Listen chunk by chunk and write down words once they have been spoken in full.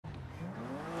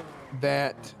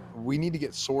that we need to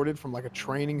get sorted from like a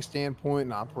training standpoint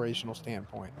and operational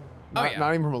standpoint. Not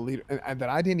even from a leader, and that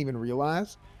I didn't even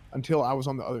realize until I was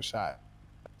on the other side.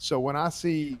 So when I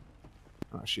see,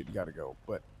 oh shit, you gotta go.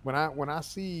 But when I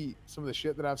see some of the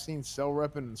shit that I've seen cell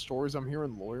repping and stories I'm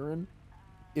hearing lawyering,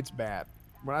 it's bad.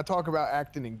 When I talk about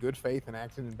acting in good faith and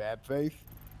acting in bad faith,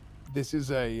 this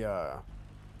is a,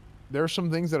 there are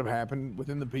some things that have happened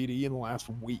within the PD in the last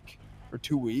week or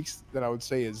 2 weeks that I would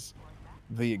say is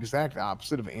the exact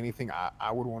opposite of anything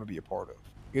I would want to be a part of.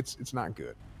 It's not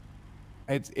good.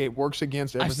 It works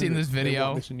against everything. I've seen this video. They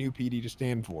want this new PD to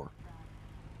stand for,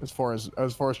 as far as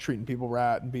treating people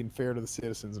right and being fair to the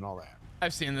citizens and all that.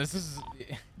 I've seen this. This is.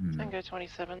 Tango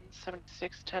 27,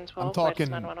 76, 10, 12. I'm talking.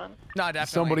 No, definitely.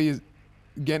 Somebody is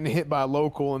getting hit by a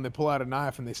local and they pull out a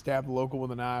knife and they stab the local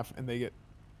with a knife and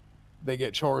they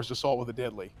get charged assault with a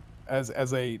deadly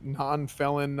as a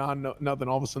non-felon, nothing.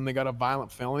 All of a sudden they got a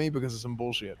violent felony because of some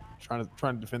bullshit trying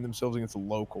to defend themselves against a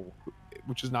local,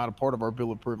 which is not a part of our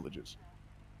bill of privileges.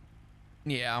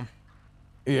 Yeah.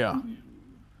 Yeah.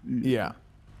 Yeah.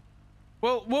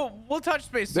 Well, we'll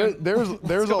touch base soon.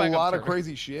 There's a lot of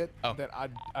crazy shit that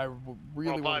I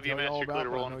really want to tell you all about,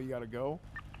 but I know you got to go.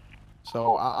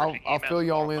 So I'll fill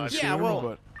y'all in soon,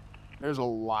 but there's a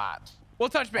lot. We'll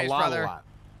touch base, brother. A lot.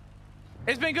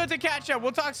 It's been good to catch up.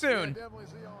 We'll talk soon. Yeah, definitely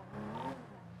see y'all.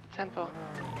 Tempo.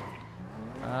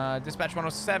 Dispatch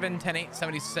 107, 10-8,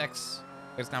 76.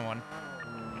 There's not one.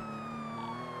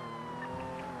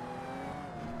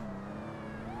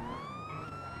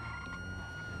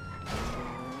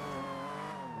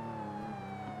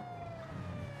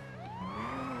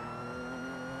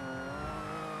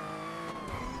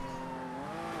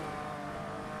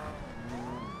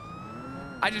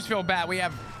 I just feel bad. We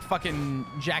have fucking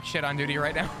jack shit on duty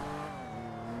right now.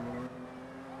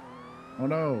 Oh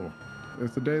no.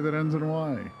 It's the day that ends in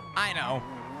Y. I know.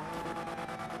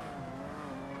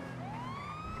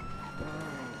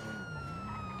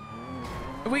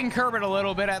 If we can curb it a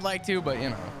little bit, I'd like to, but you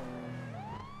know.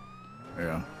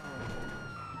 Yeah.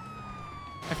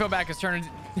 I feel bad because Turner...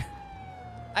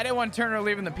 I didn't want Turner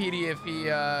leaving the PD if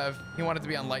he wanted to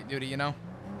be on light duty, you know?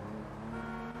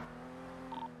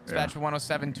 Dispatch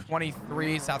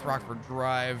 107-23, South Rockford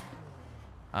Drive.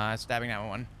 Stabbing that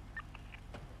one.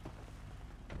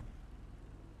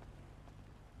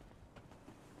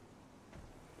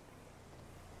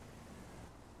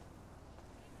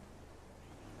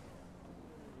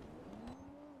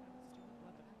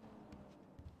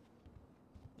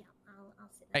 Yeah, I'll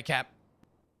sit. Hey, Cap.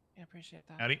 Yeah, appreciate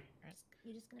that. Howdy.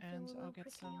 You're just gonna feel And a little I'll get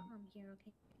prickly some. arm here,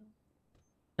 okay?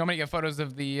 You want me to get photos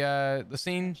of the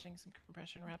scene? Some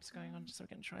compression wraps going on just so we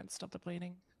can try and stop the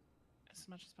bleeding as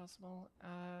much as possible.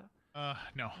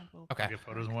 No. Okay. Get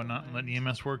photos and whatnot and let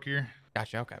EMS work here.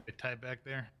 Gotcha. Okay. Get tied back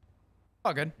there.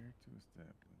 All good.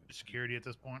 Security at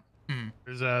this point. Mm.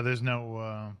 There's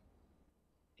no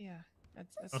Yeah.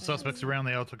 no suspects around.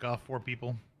 They all took off 4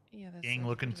 people. Yeah.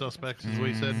 Gang-looking suspects is what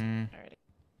he said. Alrighty.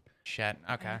 Shit.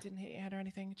 Okay. Didn't hit your head or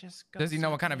anything. Just. Does he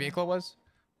know what kind of vehicle it was?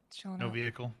 No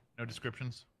vehicle. No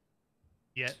descriptions.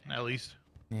 Yet, at least.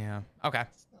 Yeah. Okay.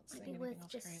 Might be worth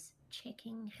just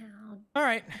checking how. All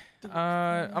right.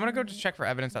 I'm gonna go just check for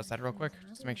evidence outside real quick,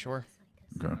 just to make sure.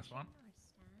 Okay.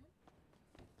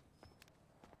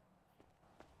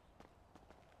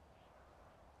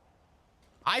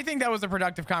 I think that was a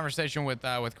productive conversation with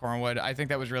Cornwood. I think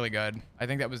that was really good. I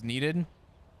think that was needed.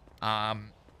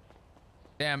 Damn,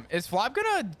 is Flop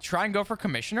gonna try and go for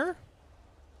commissioner?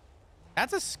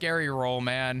 That's a scary role,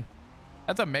 man.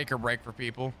 That's a make or break for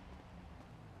people.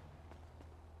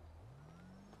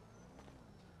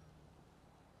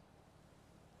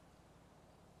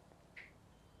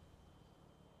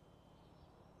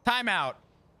 Timeout.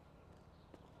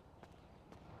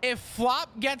 If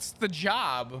Flop gets the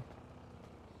job,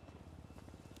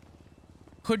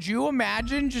 could you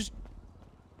imagine just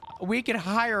we could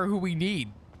hire who we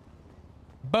need?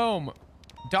 Boom.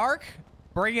 Dark,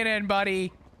 bring it in,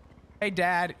 buddy. Hey,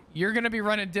 Dad, you're going to be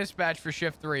running dispatch for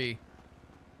shift 3.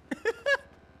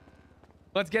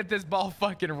 Let's get this ball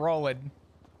fucking rolling.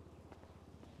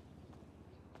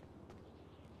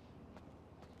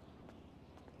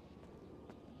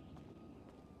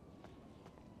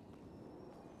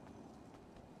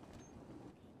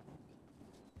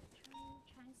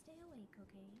 Try and stay awake,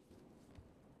 okay?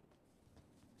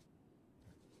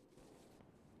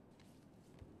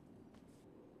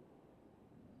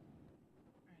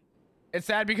 It's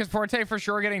sad because Forte for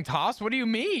sure getting tossed. What do you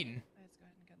mean? Let's go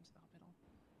ahead and get him to the hospital.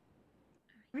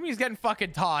 What do you mean he's getting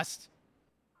fucking tossed?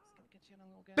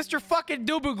 Mr. fucking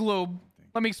Doobogloob.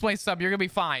 Let me explain something. You're gonna be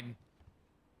fine.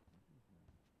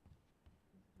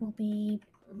 We'll be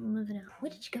move it out. Where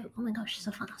did you go? Oh my gosh,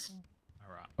 so fast.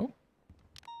 All right. Oh,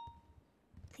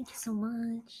 Thank you so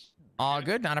much. all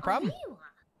good, not a problem. Oh, there you are.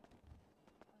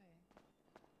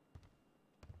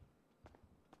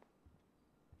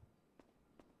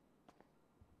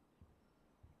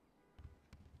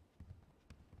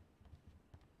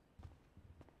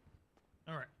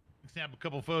 All right. Snap a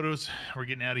couple photos. We're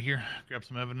getting out of here. Grab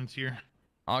some evidence here.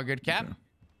 All good, Cap. Okay.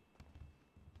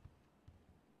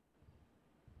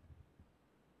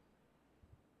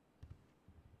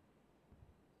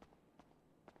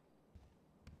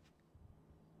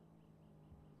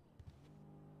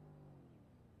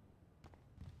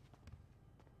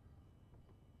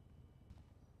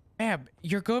 Ab,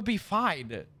 you're gonna be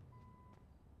fine.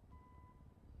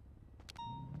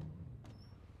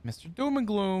 Mr. Doom and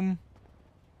Gloom.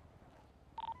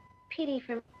 PD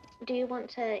from. Do you want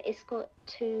to escort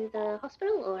to the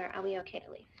hospital, or are we okay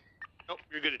to leave? Nope,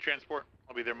 you're good at transport.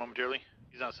 I'll be there momentarily.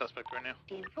 He's not a suspect right now.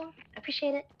 Beautiful.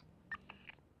 Appreciate it.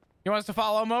 You want us to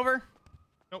follow him over?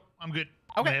 Nope, I'm good. Okay.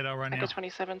 I'm gonna head out right now. Echo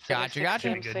 27, Gotcha, gotcha.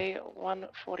 CMC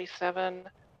 147.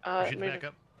 Push it Move back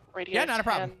up. radio Yeah, not a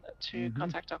problem. 10 to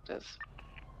contact doctors.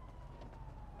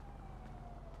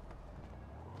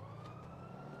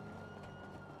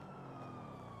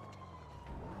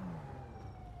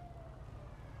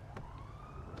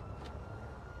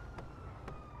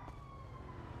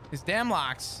 His damn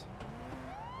locks.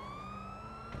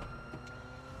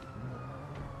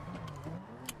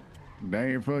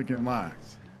 Dang fucking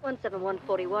locks.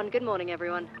 17141. Good morning,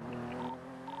 everyone.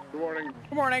 Good morning.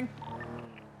 Good morning.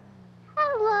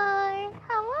 Hello.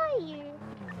 How are you?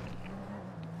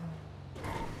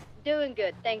 Doing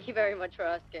good. Thank you very much for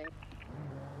asking.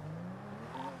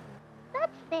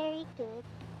 That's very good.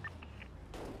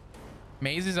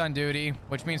 Maze is on duty,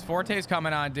 which means Forte's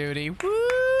coming on duty. Woo!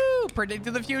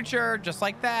 Predicted the future, just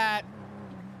like that.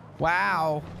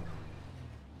 Wow.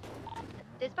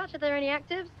 Dispatch, are there any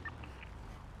actives?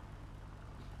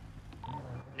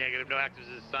 Negative, no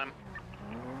actives this time.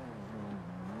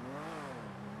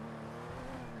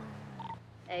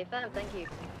 Hey, fam, thank you.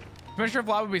 Commissioner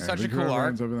Flaw would be such a cool whoever art.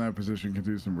 ends up in that position can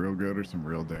do some real good or some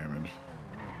real damage.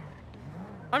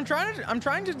 I'm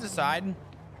trying to decide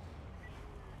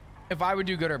if I would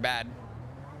do good or bad.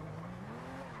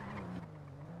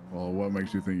 Well, what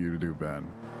makes you think you do bad?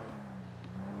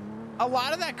 A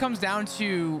lot of that comes down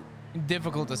to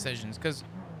difficult decisions, because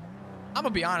I'm gonna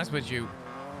be honest with you,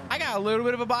 I got a little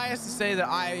bit of a bias to say that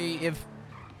if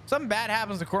something bad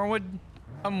happens to Cornwood,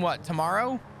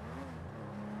 tomorrow,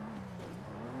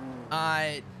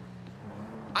 I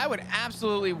would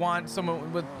absolutely want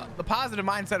someone with the positive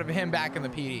mindset of him back in the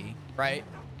PD, right?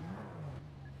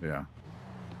 Yeah.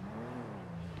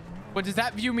 But does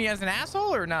that view me as an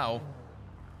asshole or no?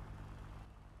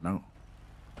 No.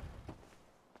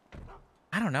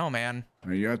 I don't know, man.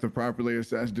 You have to properly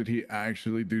assess, did he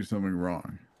actually do something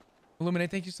wrong? Illuminate,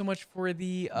 thank you so much for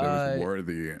the That was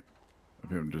worthy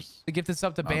of him just the gifted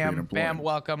sub to not being Bam. employed. Bam,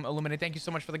 welcome. Illuminate, thank you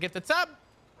so much for the gifted sub.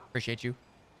 Appreciate you.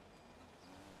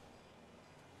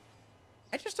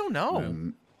 I just don't know.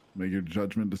 And make your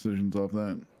judgment decisions off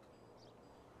that.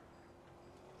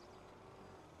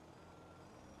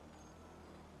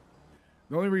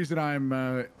 The only reason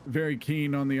I'm very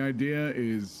keen on the idea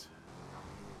is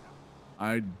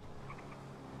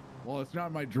well, it's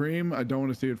not my dream. I don't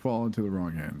want to see it fall into the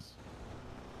wrong hands.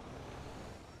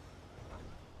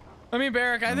 I mean,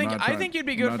 Barrick, I think you'd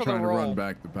be good for the I'm not trying to role. run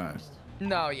back the past.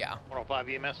 No, yeah. 105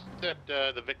 EMS. Is that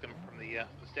the victim from the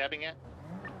stabbing yet?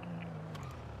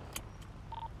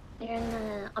 You're in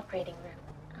the operating room,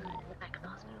 in the back of the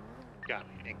hospital. Got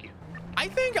me. Thank you. I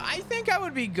think I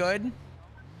would be good.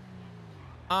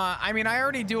 I mean, I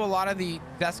already do a lot of the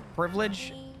desk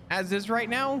privilege as is right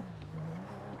now.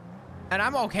 And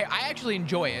I'm okay. I actually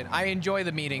enjoy it. I enjoy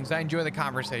the meetings. I enjoy the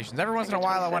conversations. Every once in a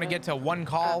while, I want to get to one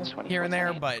call here and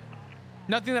there, but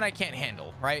nothing that I can't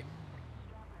handle, right?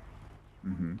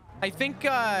 Mm-hmm. I think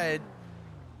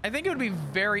it would be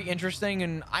very interesting,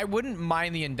 and I wouldn't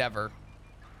mind the endeavor.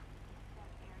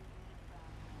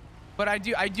 But I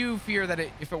do fear that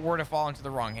if it were to fall into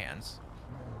the wrong hands.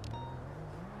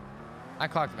 I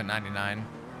clocked him at 99.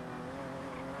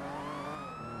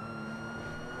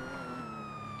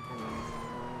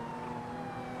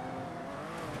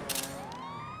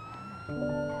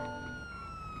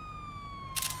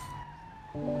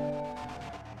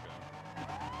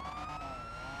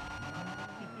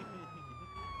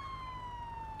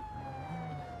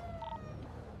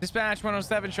 Dispatch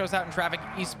 107 shows out in traffic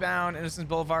eastbound Innocence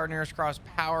Boulevard, nearest cross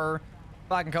power,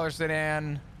 black and color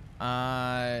sedan,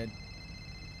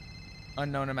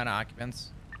 unknown amount of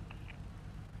occupants.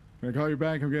 Can I call you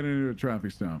back? I'm getting into a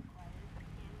traffic stop.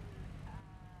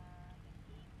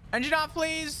 Engine off,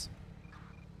 please.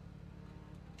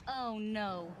 Oh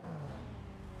no.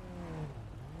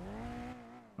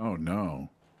 Oh no.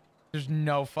 There's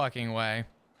no fucking way.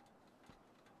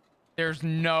 There's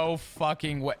no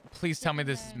fucking way. Please tell me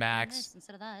this is Max.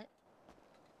 Instead of that.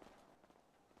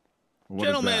 What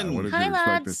Gentlemen. Is that? What did Hi, you expect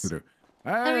lads. us to do?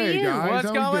 are Hey you? guys, What's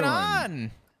how we going doing?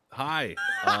 on? Hi.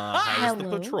 How's the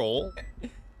Hello. patrol?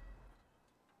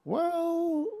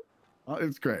 Well,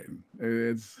 it's great.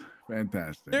 It's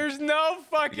fantastic. There's no You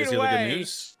fucking guys hear the good way.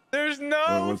 news? There's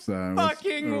no What's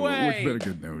fucking Which way. bit of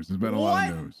good news? There's been a lot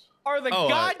of What? news. Are the Oh,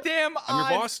 goddamn I'm your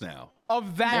odds boss now.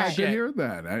 of that Yeah, I shit? did hear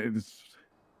that. It's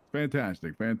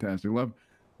fantastic, fantastic.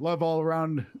 Love all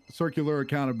around circular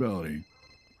accountability.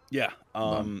 Yeah.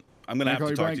 Can I'm gonna I have call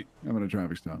to you talk back? to you. I'm at a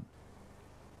traffic stop.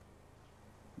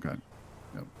 Okay.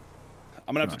 Yep.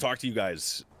 I'm gonna have to Alright. talk to you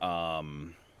guys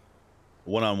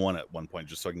one-on-one at one point,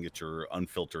 just so I can get your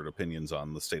unfiltered opinions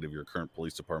on the state of your current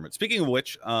police department. Speaking of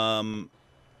which, I'm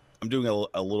doing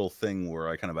a little thing where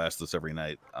I kind of ask this every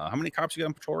night. How many cops you got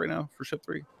on patrol right now for shift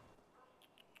 3?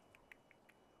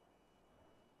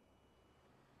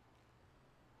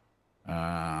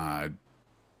 Uh,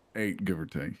 8, give or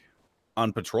take.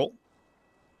 On patrol?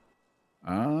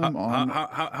 On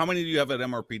How many do you have at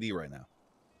MRPD right now?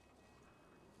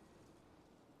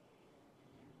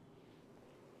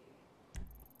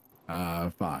 uh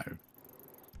 5.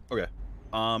 Okay.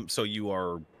 So you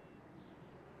are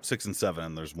 6 and 7,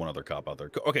 and there's one other cop out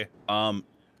there. Okay.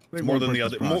 It's more than the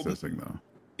other. Processing though.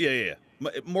 Yeah.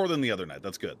 More than the other night.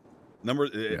 That's good. Number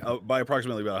by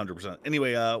approximately about 100%.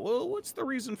 Anyway, well, what's the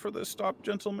reason for this stop,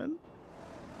 gentlemen?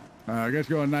 I guess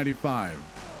go on 95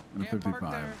 and a Can't park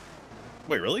 55. there.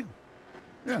 Wait, really?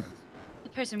 Yeah. The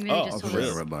person really Oh, just Also told red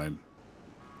us. red line.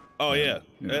 Oh Yeah,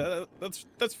 yeah.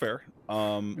 That's fair. You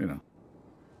know.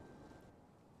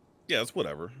 Yeah, it's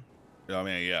whatever. Yeah, I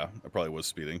mean, yeah, I probably was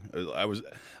speeding. I was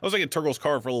like in Turgle's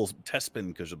car for a little test spin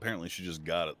because apparently she just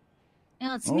got it.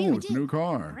 No, it's Oh, new. it's a new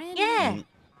car. Yeah.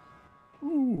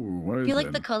 Ooh, what is You like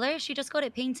it? the color? She just got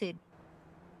it painted.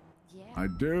 I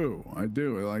do. I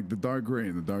like the dark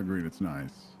green. The dark green, it's nice.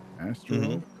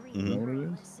 Astro. Is that what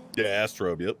it is? Yeah,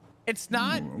 Astrobe. Yep. It's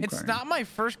not. Ooh, It's okay. not my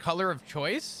first color of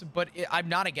choice, but I'm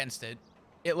not against it.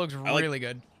 It looks like- really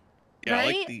good. Yeah, I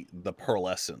Right? like the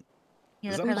pearlescent.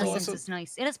 Yeah, Is the that pearlescence pearlescent? is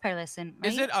nice. It is pearlescent,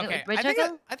 right? Is it okay? Right, I think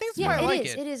Turtle? that's Yeah, why I it like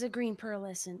is. it. It is a green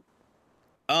pearlescent.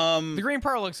 The green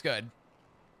pearl looks good.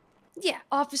 Yeah,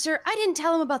 officer, I didn't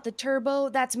tell him about the turbo.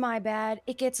 That's my bad.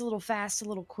 It gets a little fast, a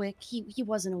little quick. He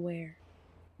wasn't aware.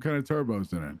 What kind of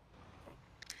turbos in it?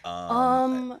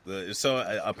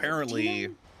 Apparently,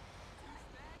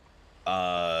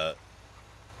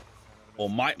 well,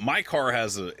 my car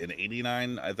has an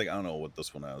 89. I don't know what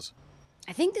this one has.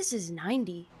 I think this is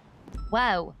 90.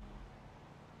 Wow.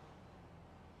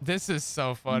 This is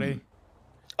so funny.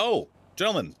 Oh,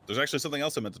 gentlemen, there's actually something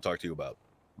else I meant to talk to you about.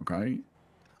 Okay.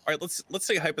 All right, let's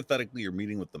say hypothetically you're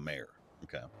meeting with the mayor.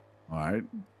 Okay. All right.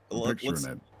 Let's Picturing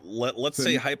say it.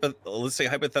 let's say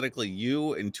hypothetically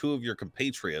you and 2 of your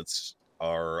compatriots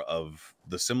are of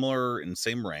the similar and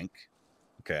same rank.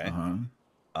 Okay.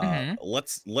 Uh-huh.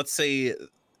 Let's say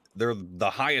they're the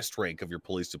highest rank of your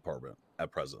police department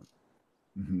at present.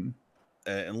 Mm-hmm.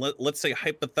 And let's say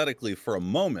hypothetically for a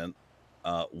moment,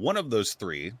 one of those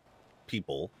 3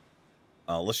 people,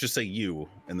 let's just say you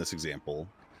in this example,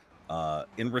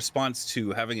 in response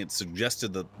to having it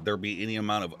suggested that there be any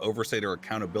amount of oversight or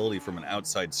accountability from an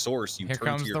outside source, you Here turn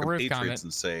comes to your the roof compatriots comment.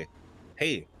 and say,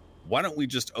 hey, why don't we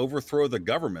just overthrow the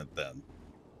government then?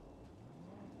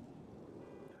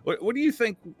 What do you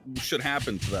think should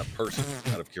happen to that person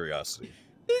out of curiosity?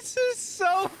 This is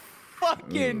so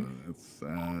fucking.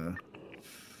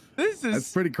 This is. That's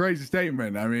a pretty crazy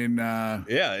statement. I mean, Yeah,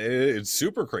 it's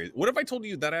super crazy. What if I told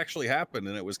you that actually happened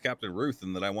and it was Captain Ruth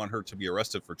and that I want her to be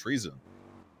arrested for treason?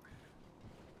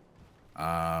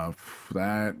 wow,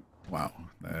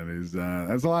 that is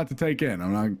that's a lot to take in.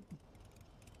 I'm not.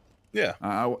 Yeah,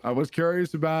 I was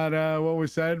curious about what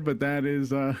was said, but that is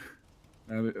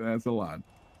that's a lot.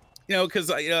 You know, because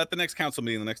at the next council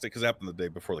meeting the next day, because it happened the day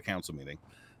before the council meeting,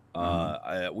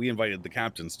 we invited the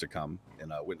captains to come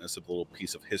and witness a little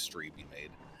piece of history be made.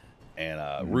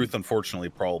 And Ruth, unfortunately,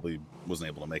 probably wasn't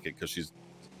able to make it because she's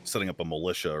setting up a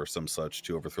militia or some such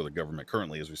to overthrow the government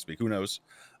currently as we speak. Who knows?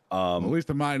 Well, at least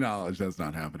to my knowledge, that's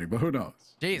not happening. But who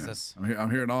knows? Jesus. Yeah,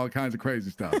 I'm hearing all kinds of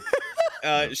crazy stuff.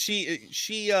 She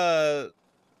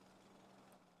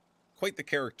quite the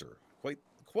character.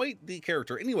 Quite the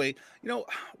character. Anyway,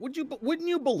 wouldn't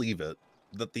you believe it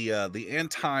that the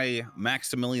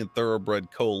anti-Maximilian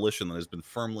Thoroughbred coalition that has been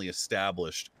firmly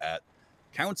established at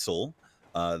council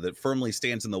that firmly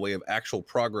stands in the way of actual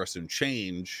progress and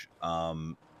change,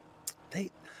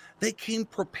 they came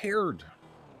prepared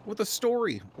with a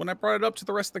story when I brought it up to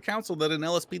the rest of the council that an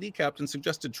LSPD captain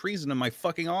suggested treason in my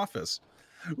fucking office.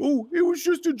 Oh, it was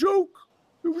just a joke.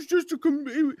 It was just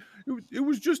it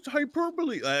was just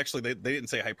hyperbole. Actually, they didn't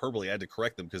say hyperbole. I had to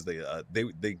correct them because they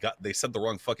said the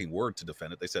wrong fucking word to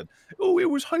defend it. They said, "Oh, it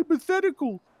was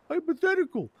hypothetical."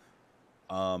 Hypothetical.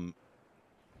 Man,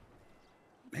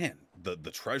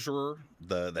 the treasurer,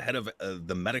 the head of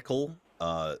the medical,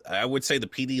 I would say the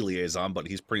PD liaison, but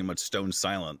he's pretty much stone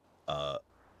silent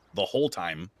the whole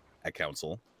time at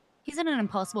council. He's in an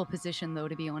impossible position, though,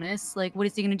 to be honest. Like, what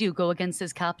is he going to do? Go against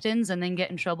his captains and then get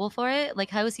in trouble for it?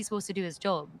 Like, how is he supposed to do his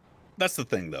job? That's the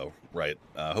thing, though, right?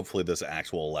 Hopefully this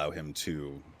act will allow him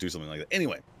to do something like that.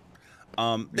 Anyway,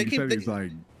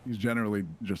 he's generally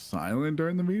just silent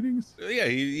during the meetings. Yeah,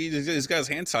 he's got his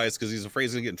hands tied because he's afraid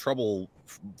he's going to get in trouble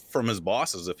from his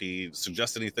bosses if he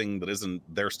suggests anything that isn't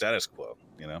their status quo,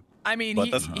 you know? I mean,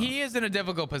 he is in a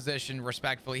difficult position,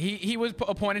 respectfully. He was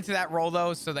appointed to that role,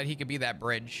 though, so that he could be that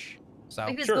bridge. So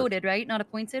he was voted, right? Not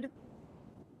appointed?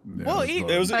 Yeah, well, it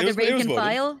was voted.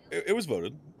 It was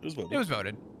voted. It was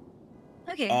voted.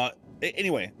 Okay.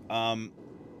 Anyway, I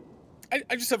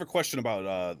just have a question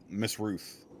about Miss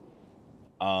Ruth.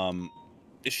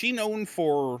 Is she known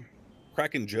for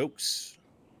cracking jokes?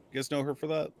 You guys know her for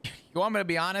that? You want me to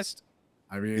be honest?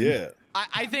 I mean, yeah.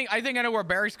 I think I know where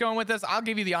Barry's going with this. I'll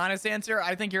give you the honest answer.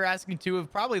 I think you're asking two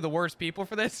of probably the worst people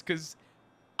for this because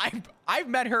I've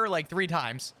met her like 3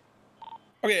 times.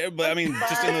 Okay, but I mean,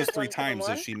 just in those 3 times,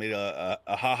 has she made a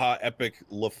haha epic,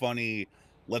 funny,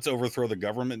 let's overthrow the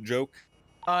government joke?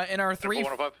 In our 3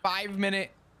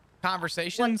 5-minute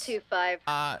conversations. 125.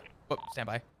 Stand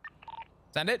by.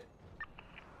 Send it.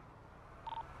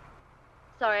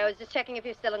 Sorry, I was just checking if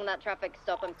you're still in that traffic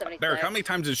stop. I'm 76. Barrick, how many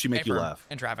times did she make you laugh?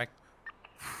 In traffic.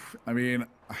 I mean,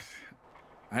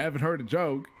 I haven't heard a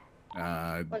joke.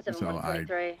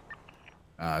 173.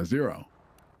 0.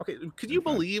 Okay, could you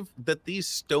believe that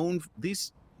these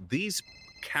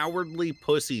cowardly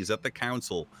pussies at the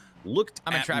council looked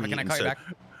I'm in at traffic. me Can I and call you said,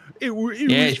 back? It was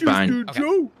just a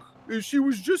joke. She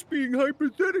was just being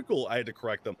hypothetical. I had to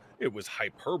correct them. It was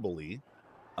hyperbole.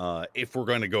 If we're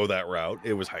going to go that route,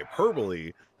 it was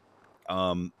hyperbole.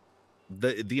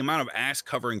 The amount of ass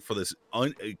covering for this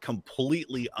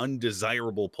completely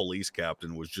undesirable police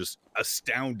captain was just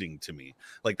astounding to me.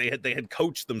 Like they had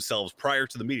coached themselves prior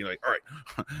to the meeting. Like, all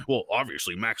right, well,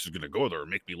 obviously Max is going to go there and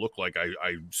make me look like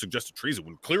I suggested treason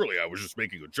when clearly I was just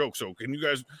making a joke. So can you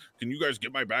guys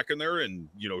get my back in there and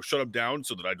shut up down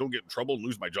so that I don't get in trouble and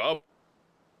lose my job?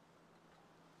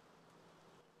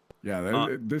 Yeah,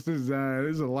 this is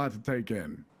a lot to take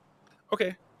in.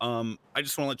 Okay. I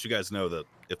just want to let you guys know that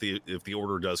if the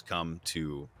order does come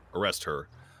to arrest her,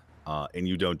 and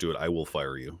you don't do it, I will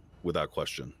fire you without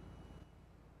question.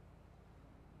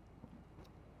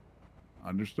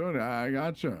 Understood. I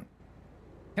gotcha.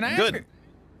 Can I Good.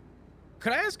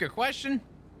 Could I ask a question?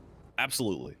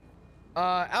 Absolutely.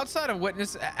 Outside of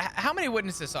witness, how many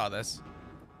witnesses saw this?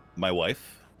 My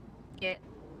wife. Yeah.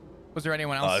 Was there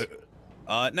anyone else?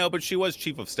 No, but she was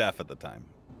chief of staff at the time.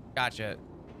 Gotcha.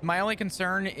 My only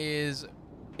concern is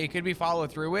it could be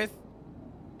followed through with.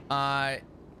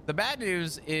 The bad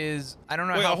news is I don't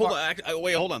know how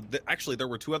hold on. Actually, there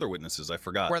were 2 other witnesses. I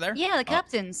forgot. Were there? Yeah, the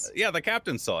captains. Yeah, the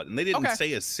captain saw it, and they didn't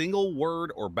say a single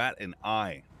word or bat an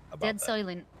eye about Dead that.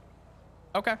 silent.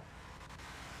 Okay.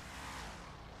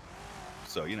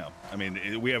 So I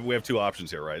mean, we have 2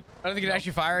 options here, right? I don't think it'd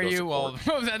actually fire you. Well,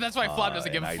 that's why Flop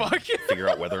doesn't give a fuck. Figure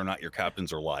out whether or not your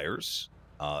captains are liars,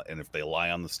 and if they lie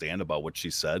on the stand about what she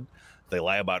said, if they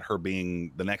lie about her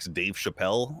being the next Dave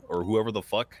Chappelle or whoever the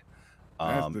fuck.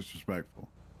 That's disrespectful.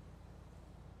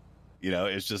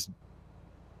 It's just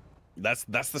that's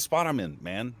the spot I'm in,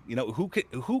 man.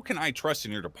 Who can I trust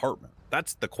in your department?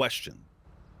 That's the question.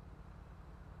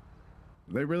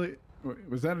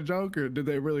 Was that a joke, or did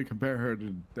they really compare her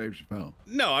to Dave Chappelle?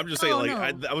 No, I'm just saying,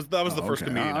 that was the first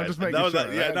comedian. I'm just making sure.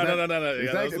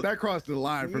 That crossed the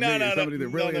line for me as somebody that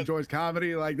really enjoys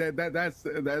comedy. Like that's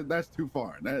too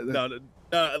far.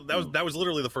 That was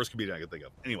literally the first comedian I could think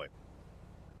of. Anyway,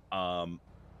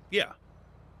 yeah,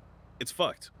 it's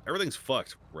fucked. Everything's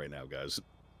fucked right now, guys.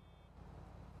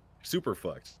 Super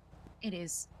fucked. It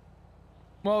is.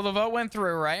 Well, the vote went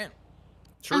through, right?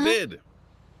 Sure did.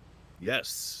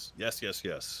 Yes.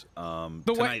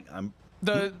 Tonight,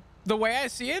 the way I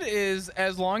see it is,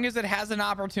 as long as it has an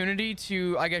opportunity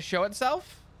to, I guess, show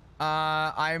itself,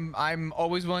 I'm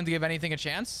always willing to give anything a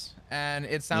chance. And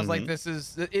it sounds like this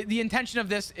is the intention of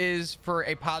this is for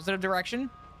a positive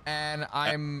direction. and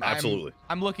I'm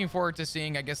looking forward to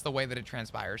seeing, I guess, the way that it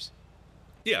transpires.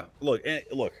 Yeah, look.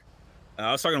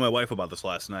 I was talking to my wife about this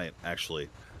last night. Actually,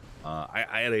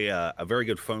 I had a very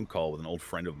good phone call with an old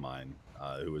friend of mine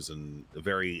who was in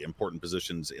very important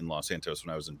positions in Los Santos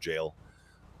when I was in jail,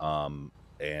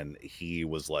 and he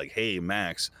was like, "Hey,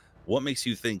 Max, what makes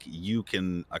you think you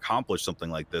can accomplish something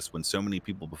like this when so many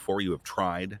people before you have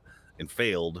tried and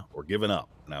failed or given up?"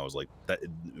 And I was like, "That,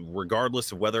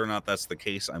 regardless of whether or not that's the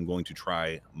case, I'm going to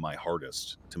try my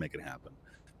hardest to make it happen."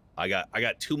 I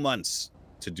got 2 months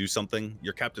to do something.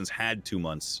 Your captains had 2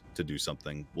 months to do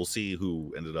something. We'll see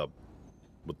who ended up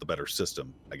with the better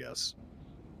system, I guess.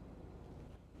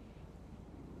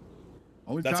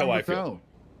 Only that's time how will I feel. tell.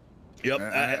 Yep,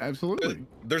 absolutely.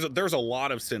 There's a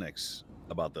lot of cynics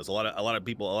about this. A lot of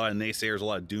people, a lot of naysayers, a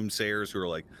lot of doomsayers who are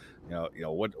like,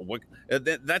 what?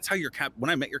 That's how when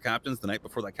I met your captains the night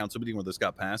before that council meeting where this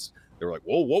got passed, they were like,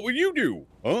 "Well, what would you do?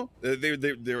 Huh?" They're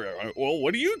well,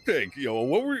 what do you think?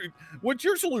 What's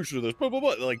your solution to this? Blah blah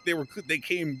blah. Like they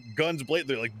came guns blazing.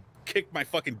 They like kicked my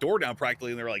fucking door down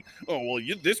practically, and they're like, "Oh well,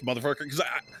 this motherfucker." Because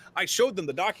I showed them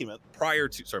the document prior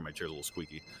to. Sorry, my chair's a little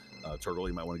squeaky. Turtle,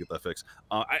 you might want to get that fixed.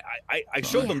 I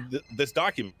showed them this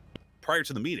document prior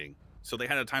to the meeting, so they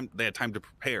had time to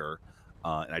prepare.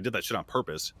 And I did that shit on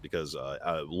purpose because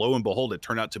lo and behold, it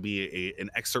turned out to be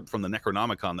an excerpt from the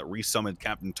Necronomicon that resummoned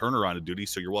Captain Turner onto duty.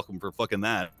 So you're welcome for fucking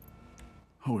that.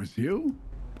 Oh, it's you?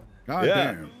 God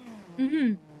yeah.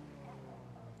 Damn.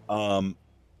 Well,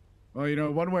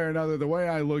 one way or another, the way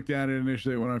I looked at it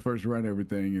initially when I first read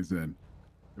everything is that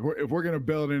if we're going to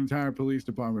build an entire police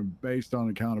department based on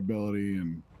accountability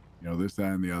and this,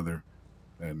 that, and the other,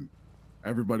 then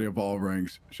everybody of all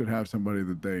ranks should have somebody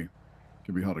that they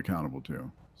can be held accountable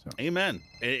to. So. Amen.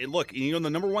 Look, the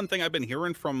number one thing I've been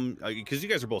hearing from, because you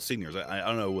guys are both seniors, I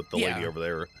don't know what the lady over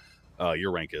there,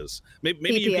 your rank is.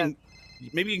 Maybe you can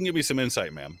give me some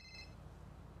insight, ma'am.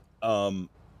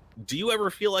 Do you ever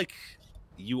feel like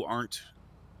you aren't,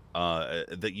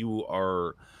 that you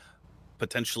are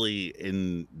potentially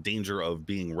in danger of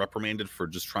being reprimanded for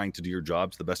just trying to do your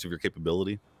job to the best of your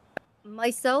capability?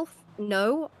 Myself,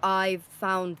 no. I've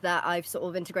found that I've sort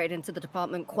of integrated into the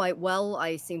department quite well.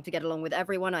 I seem to get along with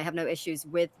everyone. I have no issues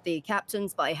with the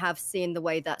captains, but I have seen the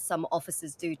way that some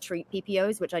officers do treat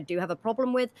PPOs, which I do have a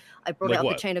problem with. I brought it up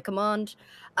the chain of command.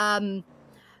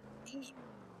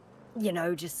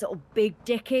 Just sort of big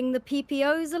dicking the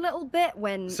PPOs a little bit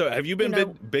when... So have you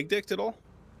been big dicked at all?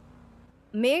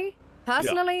 Me?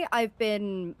 Personally, I've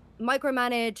been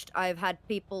micromanaged. I've had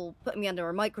people putting me under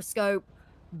a microscope,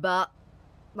 but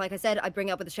like I said, I bring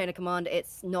it up with the chain of command.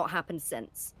 It's not happened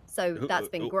since. So that's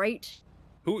been great.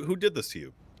 Who did this to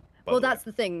you? Well, that's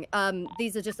the thing.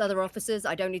 These are just other officers.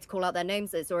 I don't need to call out their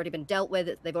names. It's already been dealt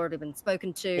with. They've already been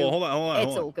spoken to. Well, hold on.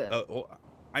 It's all good.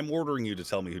 I'm ordering you to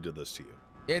tell me who did this to you.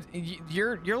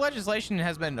 Your legislation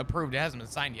has been approved. It hasn't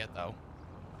been signed yet, though.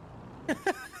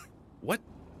 What?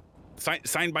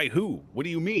 Signed by who? What do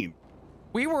you mean?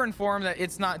 We were informed that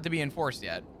it's not to be enforced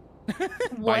yet.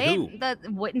 By who?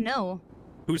 What? No.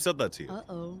 Who said that to you?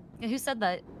 Uh-oh. Yeah, who said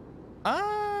that?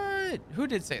 Who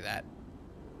did say that?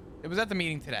 It was at the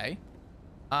meeting today.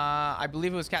 I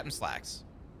believe it was Captain Slacks.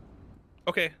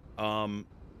 Okay.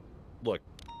 Look,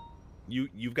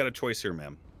 you've got a choice here,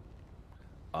 ma'am.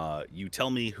 You tell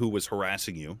me who was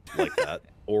harassing you like that,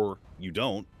 or you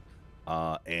don't,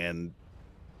 and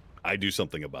I do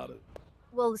something about it.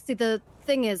 Well, see, the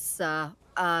thing is, as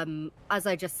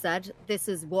I just said, this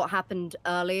is what happened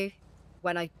early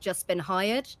when I just been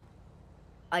hired.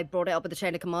 I brought it up with the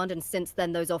chain of command, and since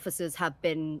then, those officers have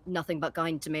been nothing but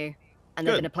kind to me, and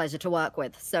they've been a pleasure to work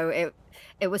with. So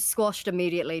it was squashed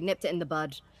immediately, nipped it in the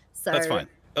bud. So that's fine.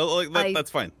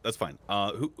 That's fine. That's fine.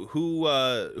 Who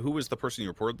was the person you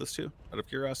reported this to, out of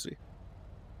curiosity?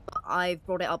 I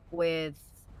brought it up with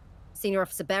Senior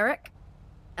Officer Barrick,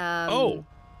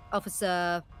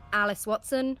 Officer Alice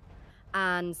Watson,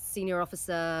 and Senior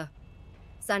Officer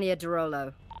Sania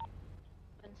DeRolo.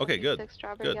 Okay, good.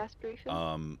 Good.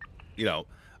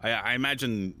 I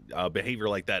imagine behavior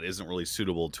like that isn't really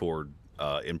suitable toward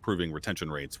improving retention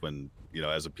rates when,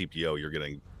 as a PPO, you're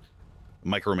getting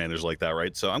micromanaged like that,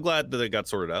 right? So I'm glad that it got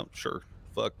sorted out. Sure.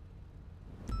 Fuck.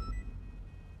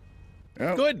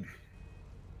 Yep. Good.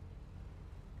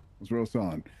 It's real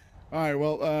solid. All right,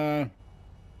 well,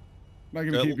 not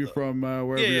going to keep you from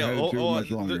wherever you're headed to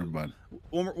much longer, but...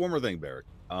 One more thing, Barrick.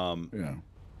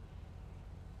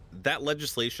 That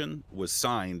legislation was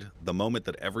signed the moment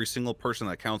that every single person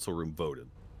in that council room voted.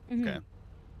 Mm-hmm. Okay?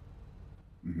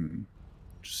 Mm-hmm.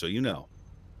 Just so you know.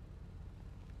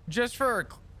 Just for,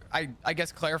 I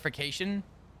guess, clarification,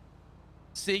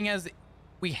 seeing as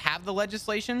we have the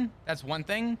legislation, that's one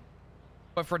thing,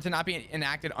 but for it to not be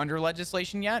enacted under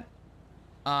legislation yet,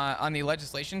 on the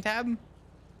legislation tab,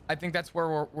 I think that's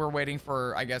where we're waiting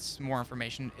for, I guess, more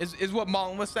information. Is what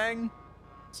Malton was saying.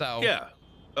 So yeah,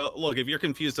 look, if you're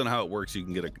confused on how it works, you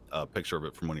can get a picture of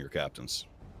it from one of your captains.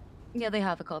 Yeah, they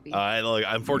have a copy.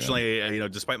 Unfortunately, you know,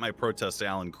 despite my protest to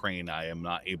Alan Crane, I am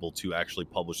not able to actually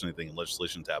publish anything in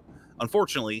legislation tab.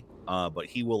 Unfortunately, but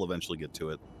he will eventually get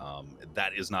to it.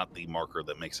 That is not the marker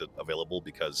that makes it available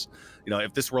because, you know,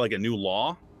 if this were like a new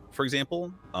law, for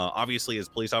example, obviously as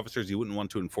police officers, you wouldn't want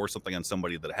to enforce something on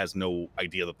somebody that has no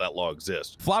idea that that law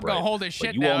exists. Flop gonna hold his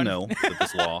shit you down. all know that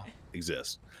this law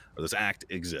exists. Or this act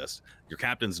exists. Your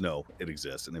captains know it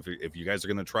exists, and if you guys are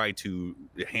going to try to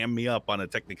ham me up on a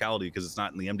technicality because it's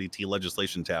not in the MDT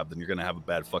legislation tab, then you're going to have a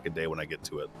bad fucking day when I get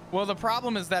to it. Well, the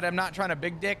problem is that I'm not trying to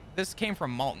big dick. This came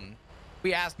from Malton.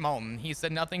 We asked Malton. He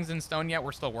said nothing's in stone yet.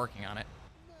 We're still working on it.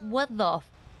 What the?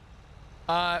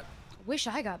 Wish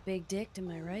I got big dicked. Am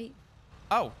I right?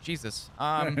 Oh Jesus.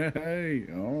 Hey,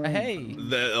 all right. Hey.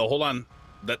 Hold on.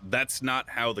 That's not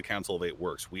how the Council of 8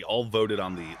 works. We all voted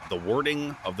on the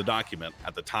wording of the document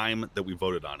at the time that we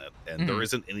voted on it, and there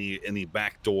isn't any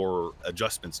backdoor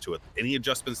adjustments to it. Any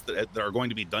adjustments that are going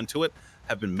to be done to it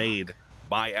have been made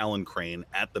by Alan Crane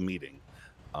at the meeting.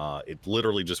 It's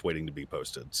literally just waiting to be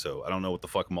posted. So I don't know what the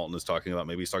fuck Malton is talking about.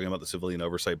 Maybe he's talking about the Civilian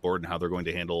Oversight Board and how they're going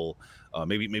to handle.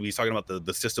 Maybe he's talking about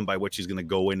the system by which he's going to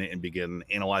go in and begin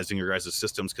analyzing your guys'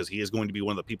 systems, because he is going to be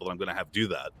one of the people that I'm going to have do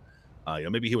that. You know,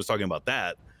 maybe he was talking about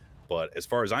that, but as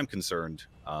far as I'm concerned,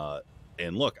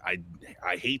 and look,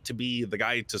 I hate to be the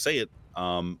guy to say it.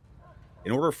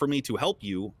 In order for me to help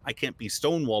you, I can't be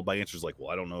stonewalled by answers like, well,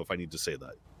 I don't know if I need to say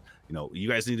that. You know, you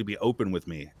guys need to be open with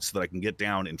me so that I can get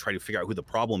down and try to figure out who the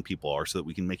problem people are so that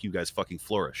we can make you guys fucking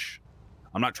flourish.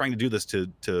 I'm not trying to do this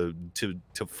to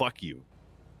fuck you.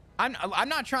 I'm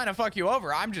not trying to fuck you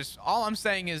over. All I'm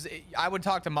saying is I would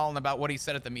talk to Malton about what he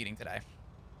said at the meeting today.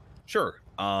 Sure.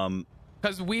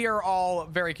 Because we are all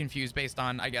very confused based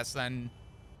on, I guess, then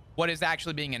what is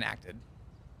actually being enacted.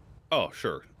 Oh,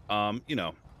 sure. You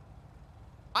know,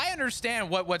 I understand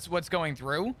what's going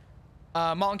through.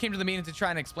 Malton came to the meeting to try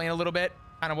and explain a little bit,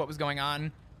 kind of what was going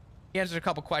on. He answered a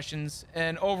couple questions,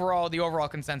 and overall, the overall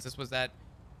consensus was that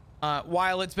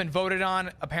while it's been voted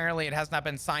on, apparently it has not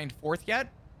been signed forth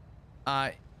yet.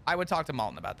 I would talk to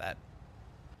Malton about that.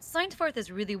 Signed forth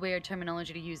is really weird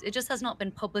terminology to use. It just has not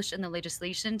been published in the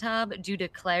legislation tab due to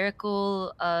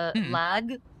clerical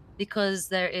lag, because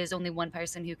there is only one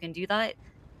person who can do that.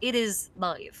 It is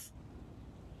live.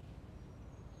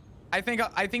 I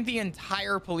think the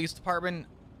entire police department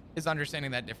is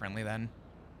understanding that differently then.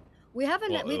 We have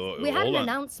an we had an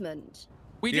announcement.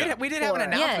 We did have an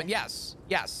announcement.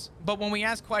 Yes. But when we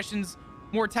asked questions,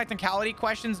 more technicality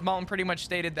questions, Malton pretty much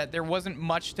stated that there wasn't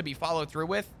much to be followed through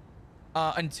with.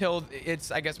 Until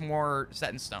it's, I guess, more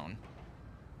set in stone.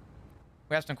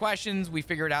 We asked some questions. We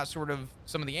figured out sort of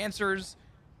some of the answers.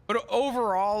 But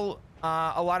overall,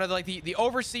 a lot of the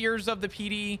overseers of the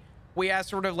PD, we asked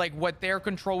sort of like what their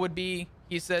control would be.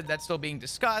 He said that's still being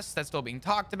discussed. That's still being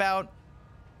talked about.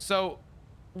 So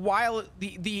while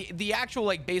the actual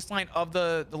like baseline of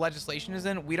the legislation is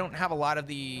in, we don't have a lot of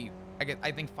the,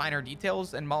 I think, finer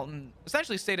details. And Malton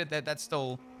essentially stated that that's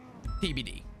still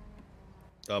TBD.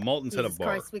 Malton said a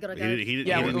bar. Christ, we gotta go. He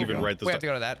didn't even write this. We have to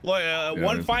go to that.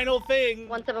 One final thing.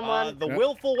 171. The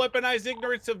willful weaponized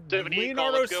ignorance of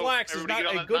Leonardo Slacks is not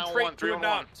a good trait to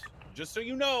adopt. Just so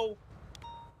you know.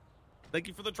 Thank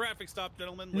you for the traffic stop,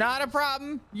 gentlemen. Not a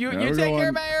problem. You take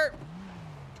care, Mayor.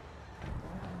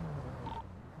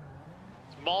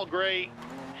 Small gray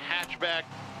hatchback.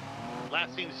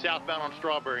 Last seen southbound on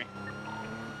Strawberry.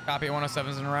 Copy.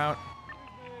 107's en route.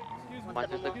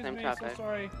 Excuse me. So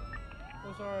sorry.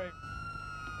 So sorry.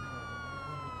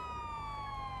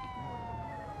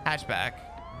 Hatchback.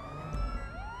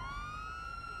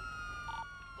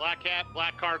 Black hat,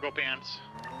 black cargo pants.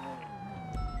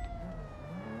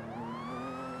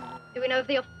 Do we know if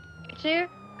the officer?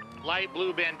 Light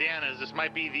blue bandanas. This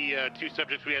might be the two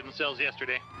subjects we had in cells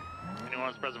yesterday. Anyone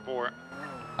was present for it?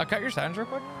 I'll cut your sirens real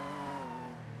quick.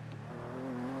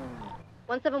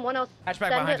 171. I'll Hatchback send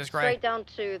behind it us, Gray. straight down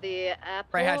to the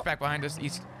airport. Gray hatchback behind us,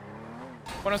 east.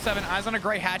 107, eyes on a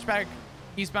gray hatchback,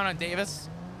 eastbound on Davis.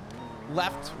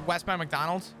 Left, westbound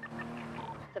McDonald.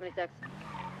 76.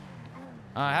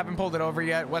 Haven't pulled it over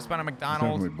yet. Westbound on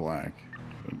McDonald. Definitely black.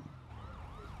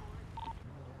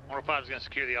 105 is going to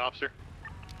secure the officer.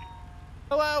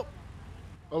 Hello.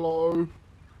 Hello.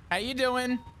 How you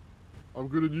doing? I'm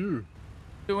good, and you?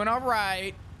 Doing all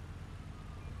right.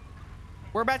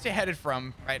 Whereabouts you headed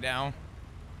from right now?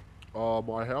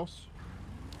 My house.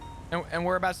 And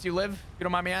whereabouts do you live? If you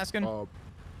don't mind me asking.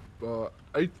 8th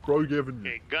Rogue Avenue.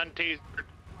 Okay, gun, taser,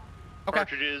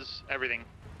 cartridges, everything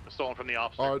stolen from the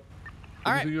officer. All right.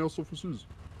 All right. Anything else, officers?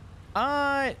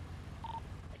 Yeah.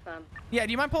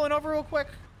 Do you mind pulling over real quick?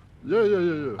 Yeah.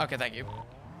 Okay, thank you.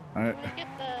 All right.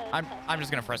 I'm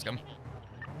just gonna frisk him.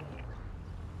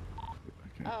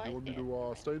 Okay. You want me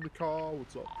to stay in the car?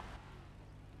 What's up?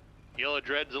 Yellow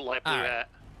dreads, a light blue All right. hat.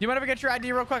 Do you mind if I get your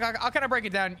ID real quick? I'll kind of break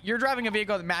it down. You're driving a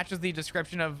vehicle that matches the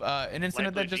description of an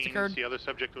incident Light that blue just jeans. occurred. The other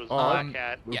subject was Um, black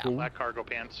hat, yeah. black cargo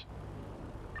pants.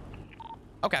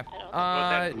 Okay. Both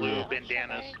had blue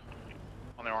bandanas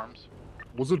on their arms.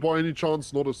 Was it by any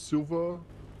chance not a silver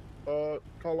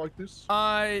car like this?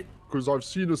 Because I've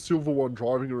seen a silver one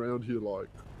driving around here like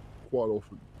quite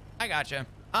often. I gotcha.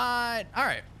 All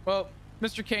right. Well,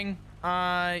 Mr. King,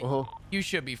 you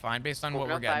should be fine based on what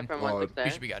we're getting.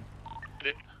 You should be good.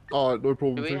 All right, no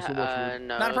problem. Thanks so much. Man.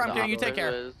 Not a problem, King. You take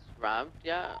care. Robbed,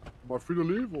 yeah. Am I free to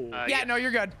leave or? Yeah, no,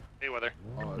 you're good. Hey, weather.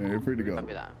 Yeah, you're free to go.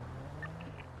 Copy that.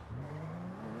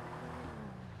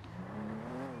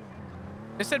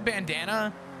 They said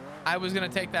bandana. I was gonna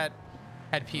take that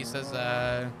headpiece as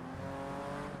a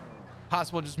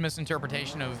possible just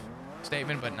misinterpretation of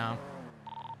statement, but no.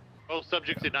 Both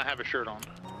subjects did not have a shirt on.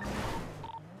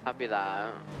 Copy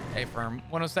that. Hey, firm.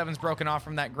 107's broken off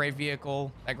from that gray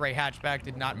vehicle. That gray hatchback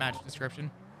did not match description.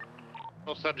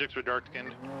 Both subjects were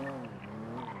dark-skinned.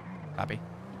 Copy.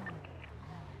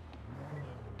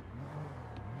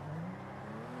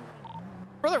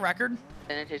 For the record,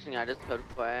 Sanitation yard is code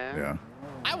 4. Yeah.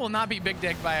 I will not be big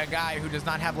dicked by a guy who does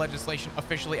not have legislation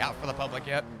officially out for the public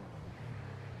yet.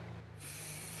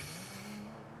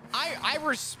 I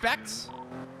respect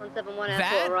 171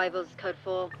 that. airport arrivals, code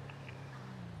 4.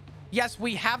 Yes,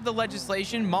 we have the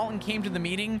legislation. Malton came to the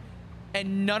meeting,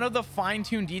 and none of the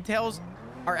fine-tuned details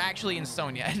are actually in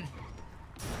stone yet.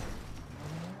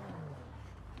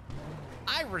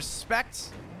 I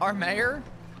respect our mayor,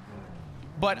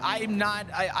 but I'm not.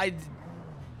 I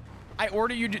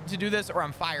order you to do this, or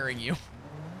I'm firing you.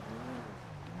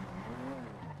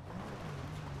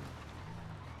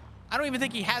 I don't even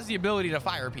think he has the ability to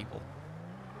fire people.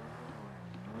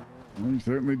 Well, he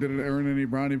certainly didn't earn any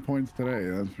brownie points today,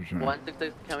 that's for sure.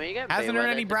 166, can we get Hasn't earned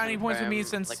Bayweather any to brownie points with me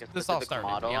confirm, since like, a this all specific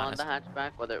started, to be model on honest. the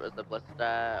hatchback, whether it was the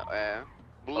Ballista or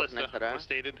Ballista was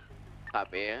stated.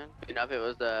 Copy. Do you know if it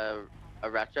was a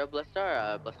retro Ballista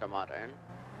or a Ballista modern?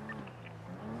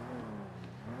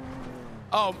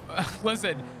 Oh,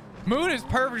 listen, Moon is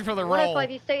perfect for the role,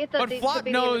 105, you stated that but the Flop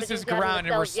big knows individuals his we had in the ground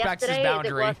and cells respects his yesterday, Is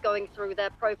boundary. it worth going through their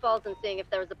profiles and seeing if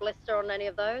there was a blister on any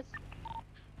of those?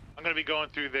 I'm gonna be going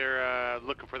through there,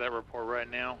 looking for that report right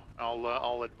now.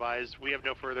 I'll advise. We have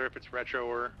no further if it's retro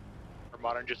or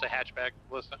modern, just a hatchback,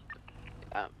 Melissa.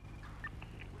 Yeah.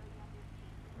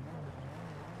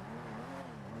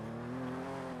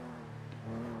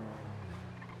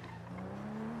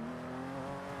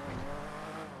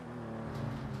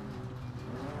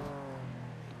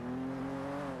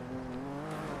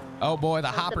 Oh boy, the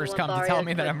hoppers come to tell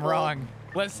me that I'm wrong.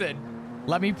 Listen,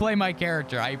 let me play my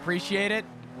character. I appreciate it,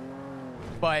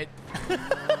 but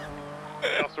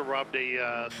I also robbed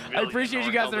a I appreciate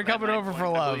you guys that are coming over for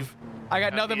love. I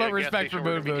got nothing but respect for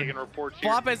Moon Moon.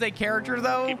 Flop as a character,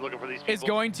 though, is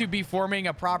going to be forming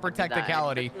a proper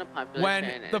technicality.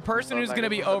 When the person who's going to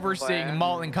be overseeing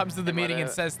Malton comes to the meeting and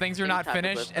says things are not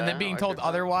finished, and then being told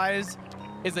otherwise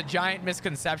is a giant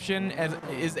misconception,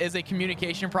 is a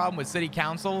communication problem with city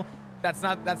council. That's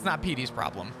not PD's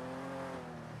problem.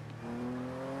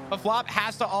 But Flop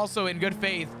has to also, in good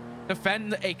faith,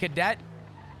 defend a cadet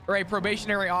or a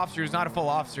probationary officer who's not a full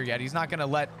officer yet. He's not going to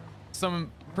let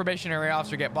some probationary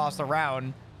officer get bossed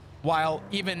around while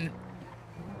even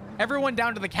everyone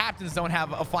down to the captains don't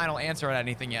have a final answer at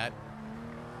anything yet.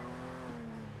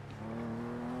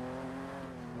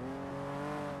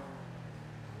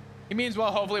 He means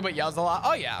well, hopefully, but yells a lot.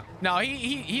 Oh yeah, no,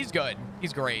 he's good.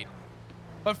 He's great.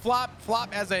 But Flop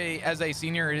as a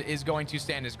senior is going to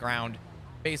stand his ground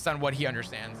based on what he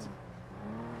understands.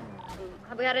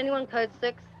 Have we had anyone code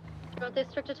 6 throughout this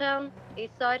district of town?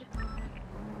 East side?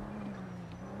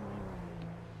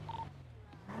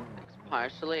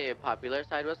 Partially, a popular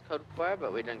side was code 4,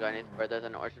 but we didn't go any further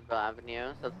than Orchardville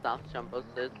Avenue, so South Jumpos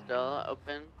is still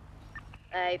open.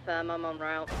 Hey, fam, I'm on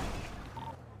route.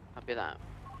 Copy that.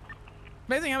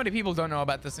 Amazing how many people don't know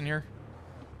about this in here.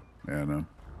 Yeah, no.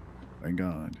 Thank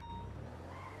God.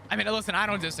 I mean, listen, I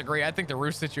don't disagree. I think the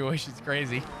roof situation's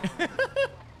crazy.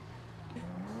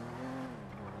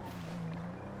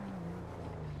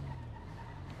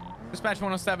 Dispatch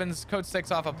 107's code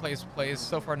 6 off of place.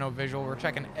 So far, no visual. We're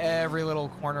checking every little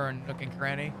corner and nook and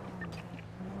cranny.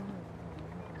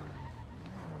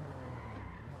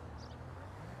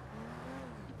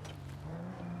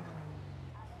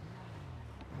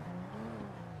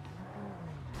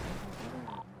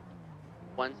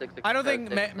 I don't think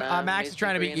Max is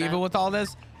trying to be evil with all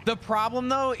this. The problem,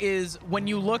 though, is when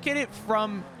you look at it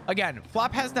from, again,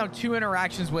 Flop has now 2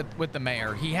 interactions with the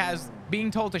mayor. He has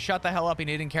being told to shut the hell up and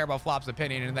he didn't care about Flop's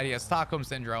opinion and that he has Stockholm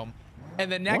Syndrome.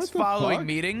 And the next following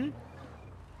meeting...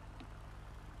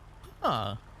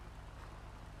 Huh.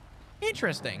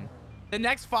 Interesting. The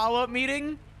next follow-up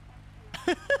meeting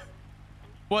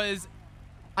was,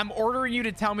 I'm ordering you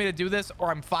to tell me to do this or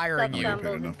I'm firing you.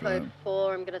 Code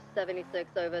 4, I'm gonna 76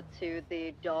 over to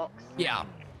the docks. Yeah.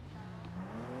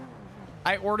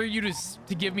 I order you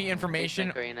to give me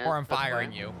information or I'm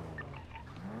firing you.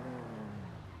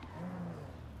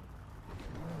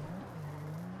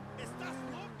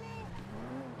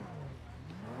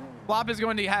 Flop is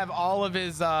going to have all of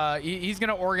his, he's going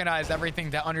to organize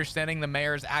everything to understanding the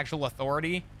mayor's actual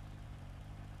authority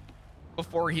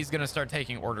before he's going to start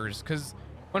taking orders. Because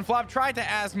when Flop tried to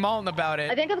ask Malton about it...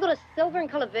 I think I've got a silver and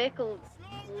color vehicle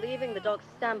leaving the docks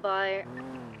standby.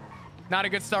 Not a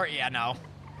good start. Yeah, no.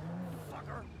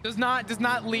 Does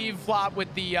not leave Flop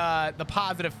with the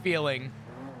positive feeling.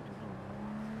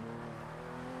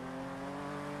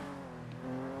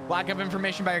 Lack of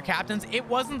information by your captains. It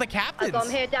wasn't the captains. I'm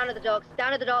here down at the docks.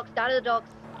 Down at the docks. Down at the docks.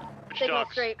 Signal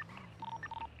Street.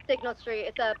 Signal Street.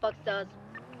 It's at Buckstars.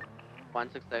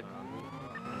 166.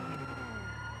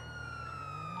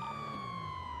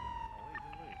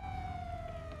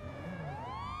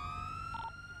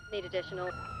 Need additional.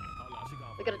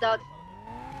 We got a dog.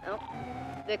 Oh,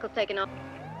 vehicle's taken off.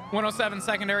 107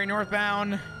 secondary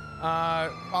northbound.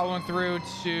 Following through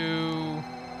to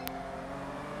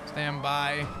stand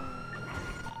by.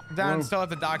 Down still at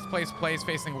the docks, place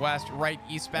facing west, right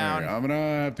eastbound. Hey, I'm gonna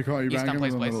have to call you back in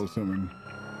the middle of something.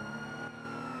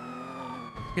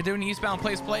 You're doing eastbound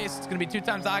place. It's gonna be 2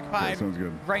 times occupied. Okay, sounds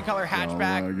good. Gray color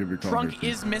hatchback. I'll give you a call Trunk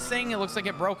is missing. It looks like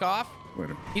it broke off.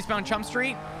 Later. Eastbound Chum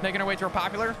Street, making our way to a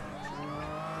Popular.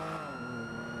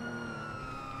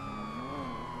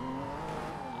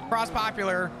 Cross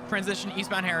Popular, transition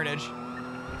eastbound Heritage.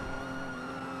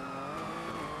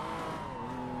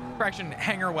 Correction,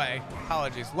 Hangar Way.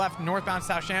 Apologies. Left northbound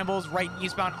South Shambles, right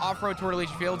eastbound off-road toward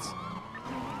Alicia Fields.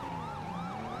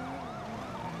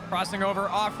 Crossing over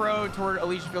off-road toward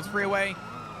Alicia Fields Freeway.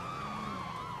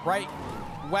 Right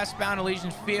westbound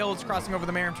Elysian Fields, crossing over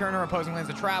the Miriam Turner, opposing lanes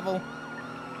of travel.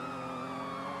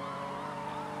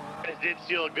 I did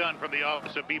steal a gun from the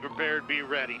office, so be prepared, be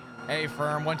ready. A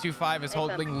firm 125 is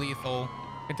holding lethal.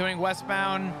 Continuing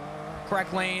westbound,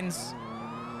 correct lanes.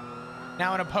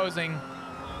 Now in opposing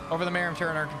over the Miriam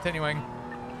Turner, continuing.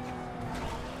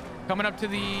 Coming up to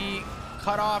the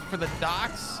cutoff for the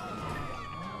docks.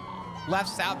 Left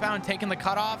southbound, taking the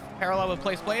cutoff, parallel with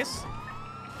Place.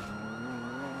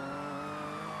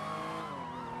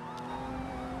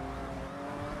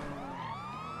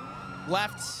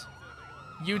 Left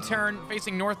U-turn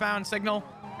facing northbound signal.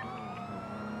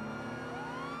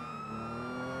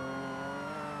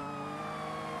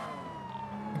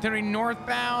 Continuing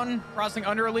northbound, crossing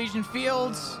under Elysian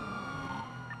Fields.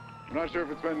 I'm not sure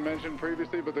if it's been mentioned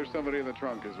previously, but there's somebody in the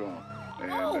trunk as well.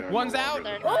 And One's out.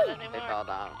 They fell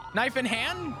down. Knife in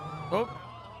hand. Oh.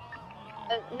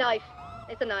 Knife.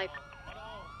 It's a knife.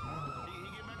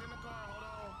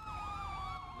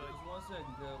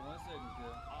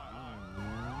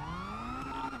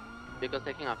 Vehicle's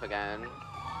taking off again.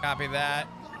 Copy that.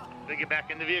 They get back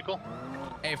in the vehicle.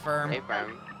 A firm. A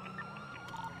firm.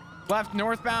 Left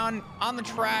northbound on the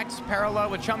tracks, parallel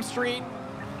with Chum Street.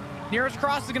 Nearest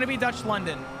cross is going to be Dutch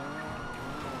London.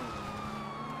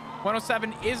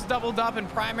 107 is doubled up in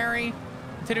primary.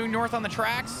 Continuing north on the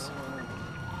tracks.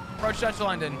 Approach Dutch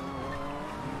London.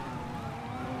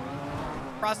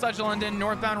 Cross Dutch London,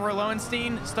 northbound Roy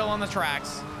Lowenstein, still on the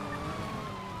tracks.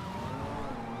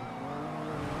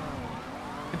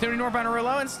 Continuing northbound Roy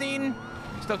Lowenstein,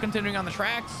 still continuing on the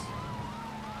tracks.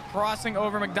 Crossing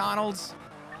over McDonald's.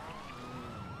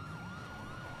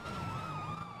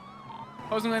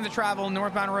 Opposing lanes of travel,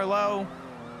 northbound Roy Low.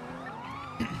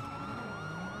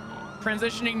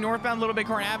 Transitioning northbound Little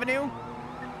Bighorn Avenue.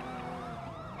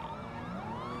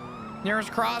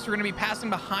 Nearest cross, we're going to be passing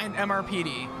behind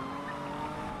MRPD.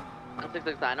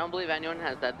 166, I don't believe anyone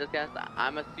has said this, guys.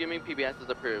 I'm assuming PBS is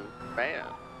approved, right?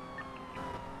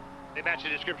 They match the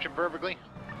description perfectly.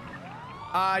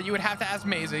 You would have to ask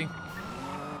Maisie.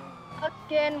 Dark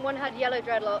skin, one had yellow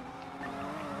dreadlocks.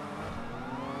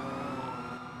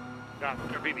 Got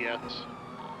PBS.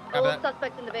 All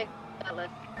suspects in the vehicle.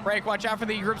 Break, watch out for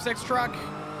the Group 6 truck.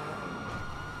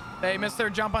 They missed their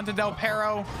jump onto Del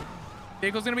Perro.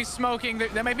 Vehicle's gonna be smoking.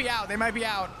 They might be out. They might be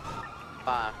out.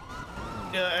 Yeah,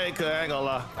 hey, I ain't gonna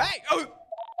lie. Hey! Oh!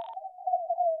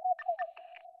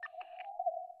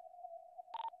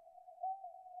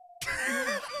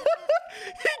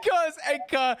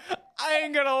 I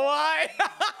ain't gonna lie.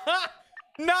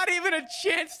 Not even a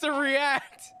chance to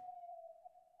react.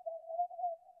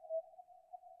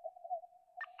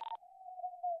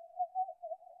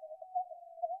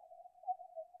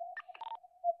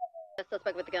 The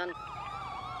suspect with the gun.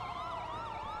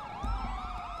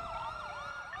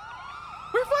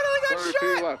 We finally got shot! To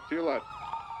your left, to your left.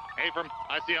 Abram,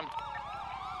 I see him.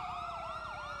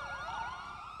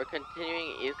 We're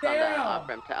continuing east on the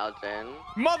off-ramp to Elgin.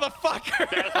 Motherfucker!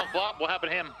 Status on Flop, what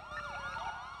happened to him?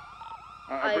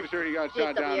 I'm pretty sure he got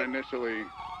shot down initially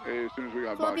as soon as we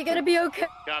got Flop, you're gonna be okay.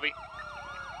 Copy.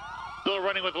 Still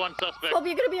running with one suspect. Flop,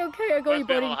 you're gonna be okay. I got you,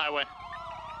 buddy. On the highway.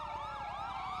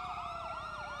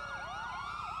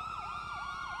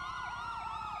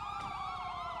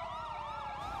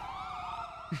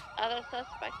 Other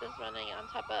suspect is running on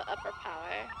top of upper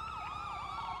power.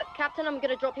 Captain, I'm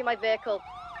gonna drop you my vehicle.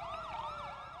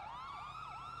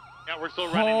 Yeah, we're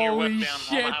still running near westbound.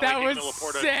 Holy shit, that was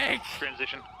sick!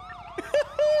 Transition.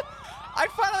 I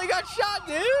finally got shot,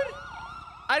 dude!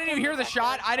 I didn't even hear the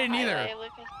shot. I didn't either.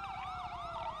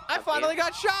 I finally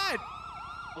got shot!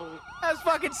 That was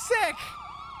fucking sick!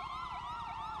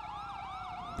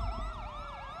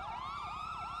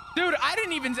 Dude, I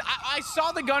didn't even. I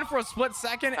saw the gun for a split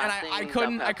second, and I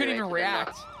couldn't even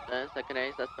react.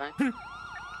 Secondary suspect.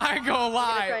 I ain't gonna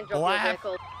lie. Laugh.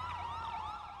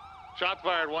 Shots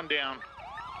fired, one down.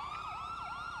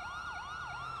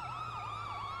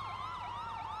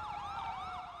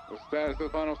 What's the status of the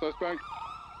final suspect?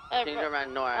 Continue to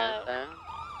run north.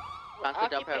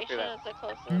 Occupation is the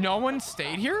closest. No one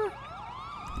stayed here?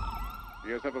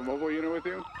 You guys have a mobile unit with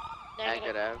you?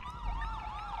 Negative.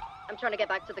 I'm trying to get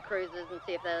back to the cruisers and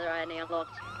see if there are any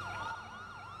unlocked.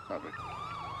 Copy.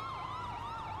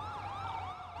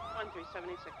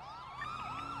 1376.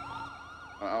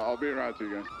 I'll be around to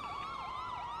you guys.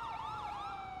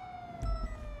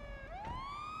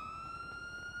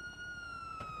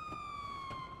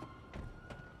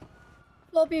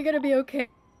 Flop, you're gonna be okay.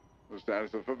 What's the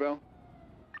status of football?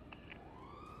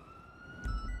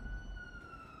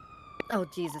 Oh,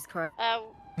 Jesus Christ.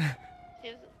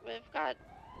 We've got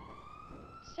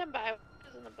somebody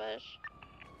in the bush.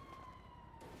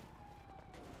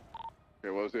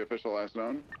 Okay, what was the official last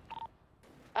known?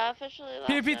 Officially last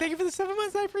PvP, thank you for the 7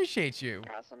 months. I appreciate you.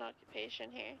 Cross an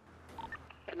occupation here.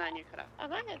 But 9 you cut out. I'm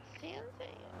not gonna see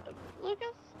anything.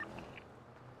 Lucas?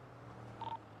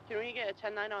 Can we get a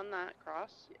 10-9 on that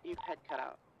cross? You had cut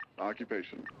out.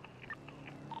 Occupation.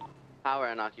 Power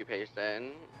and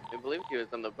occupation. I believe he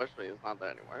was in the bush, but he's not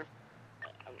there anymore.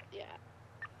 Yeah.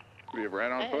 We have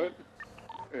ran on foot?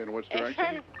 In which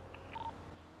direction?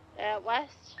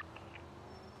 West.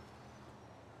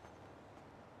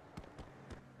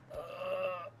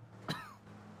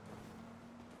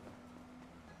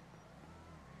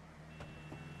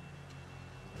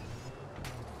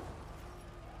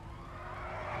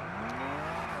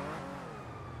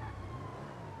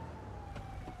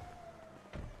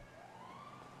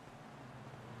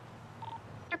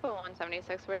 Triple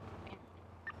 176. We're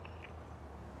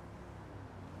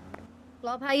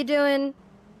Flop, how you doing?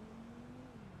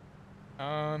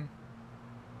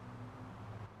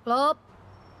 Flop.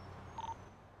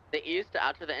 The east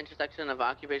after the intersection of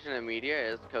occupation and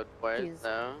media is code 4,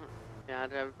 so yeah,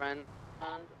 to have a friend.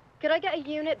 Could I get a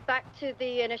unit back to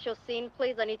the initial scene,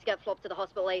 please? I need to get Flop to the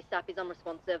hospital ASAP. He's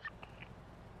unresponsive.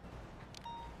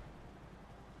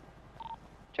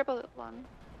 111.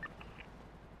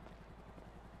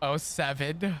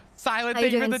 07. Silent, How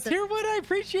thank you you for doing, the tier 1. I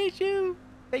appreciate you.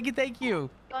 Thank you, thank you.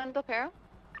 On Del Perro?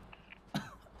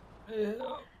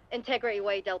 Integrity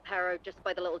Way, Del Perro, just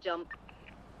by the little jump.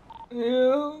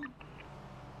 Yeah.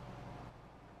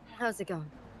 How's it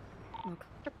going?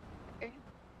 Okay.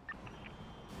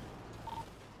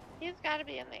 He's gotta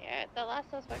be in the area. The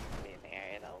last suspect could be in the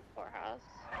area, the old courthouse.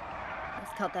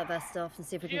 Let's cut that vest off and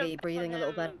see if we can get you breathing a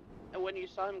little bit. When you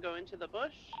saw him go into the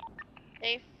bush?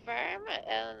 They firm,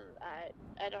 and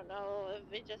I don't know if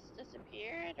he just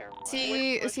disappeared or what.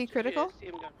 Is he critical?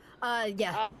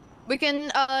 Yeah. We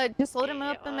can just load him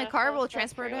up in my car. We'll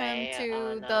transport him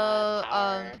to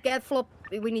the Get Flop.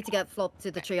 We need to get Flop to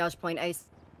the triage point, Ace.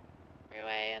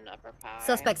 Freeway and upper power.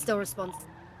 Suspect still responds.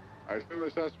 I assume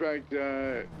the suspect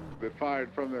that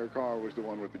fired from their car was the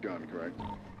one with the gun, correct?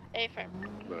 A-firm.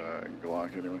 The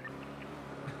Glock, anyway.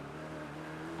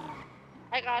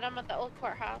 I got him at the old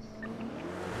courthouse.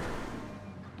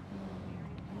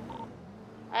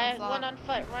 I went on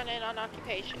foot running on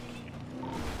occupation.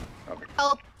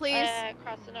 Help, please.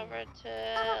 Crossing over to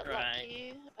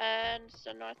Lucky and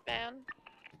so northbound.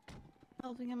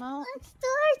 Helping him out. I'm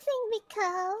starting,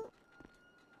 Miko.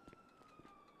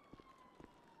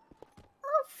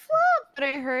 Flop! But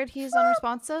I heard he's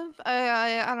unresponsive.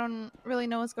 I don't really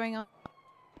know what's going on.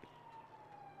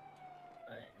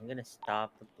 I'm gonna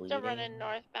stop the bleeding. Still running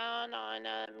northbound on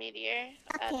Meteor.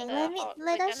 Okay,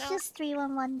 let us just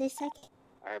 311 this, okay?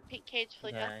 Or Pete Cage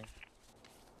Flicker. Okay.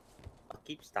 I'll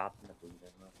keep stopping the bleeding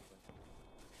real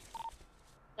quick.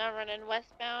 Now running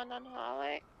westbound on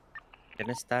Holic.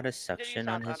 Gonna start a suction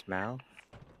on his mouth.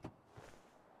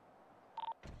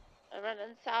 I'm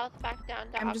running south back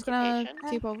down to I'm just Occupation.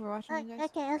 gonna keep overwatching you guys.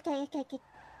 Okay.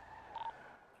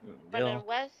 Running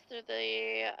west through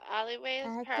the alleyways,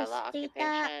 parallel just do Occupation.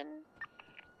 that.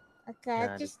 Okay,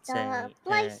 Gotta just say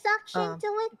apply that, suction to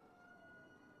it.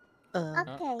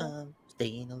 Okay.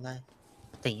 Staying alive.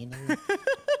 Staying alive.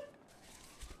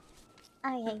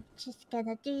 Alright, just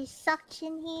gonna do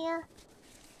suction here.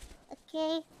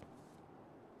 Okay.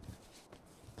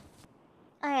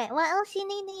 Alright, what else you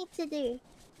need to do?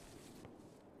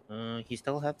 He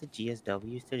still have the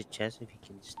GSWs to the chest if he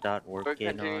can start working We're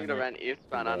continuing on to it. run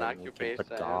eastbound on Occupation. Put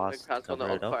gauze to Across from the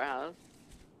cover old it up. courthouse.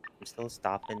 I'm still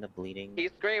stopping the bleeding.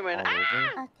 He's screaming, all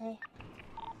ah! over. Okay.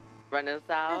 Running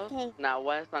south, Okay. now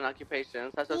west on Occupation.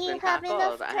 Such Do has you been have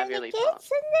enough tackled. I have your lead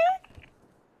tourniquets in there?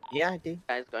 Yeah, I do.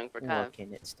 Guys going for I'm cuffs.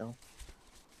 working it still.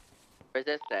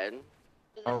 Resisted.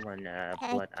 I'll run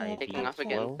blood IV Taking off flow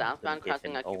again southbound, with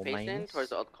crossing different O Occupation minus. towards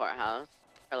the old courthouse.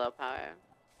 Hello, power.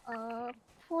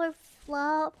 Poor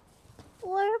Flop.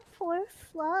 Poor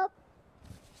Flop.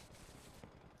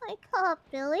 I can't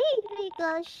believe he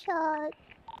got shot.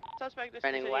 Suspect is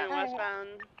Running continuing west. westbound.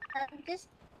 I'm just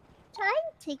trying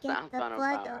to get the Southbound on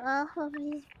blood power. off of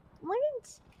his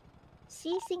wounds.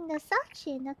 Ceasing the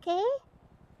suction, okay?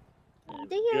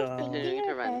 Do your thing, do Continuing to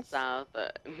your run best. south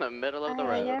in the middle of the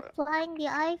Alright, road. you're applying the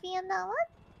IV on that one?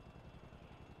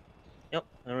 Yep,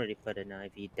 I already put an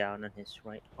IV down on his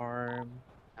right arm.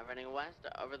 I'm running west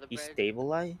over the He's bridge.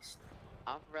 Stabilized.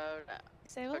 Off road.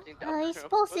 His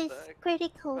pulse is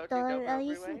critical though.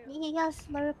 He has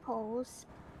slur pulse.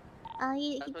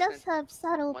 He does have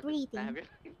subtle breathing,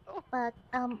 but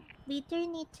we do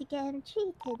need to get him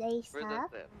treated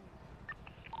ASAP.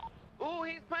 Ooh,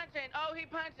 he's punching! Oh, he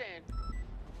punching!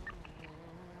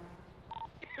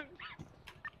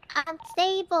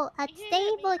 Unstable,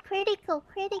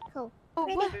 critical.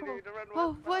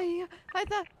 Oh, wait, I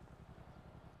thought.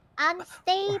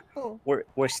 Unstable. We're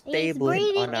His stable on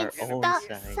breathing our is own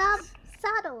side.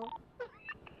 subtle.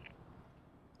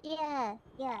 Yeah.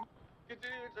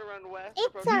 Continue to run west.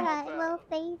 It's alright, little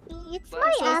baby. It's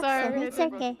my so accent. sorry. It's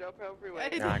okay.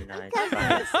 No,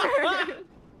 it's fine.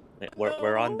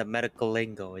 We're on the medical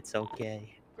lingo. It's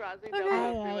okay.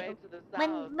 Alright.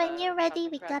 When you're ready,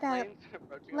 we gotta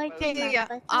work him Yeah.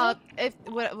 up, okay? If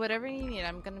whatever you need,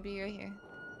 I'm gonna be right here.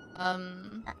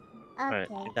 Alright,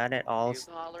 we got it all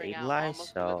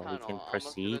stabilized, so we can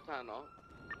proceed.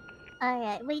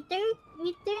 Alright, we do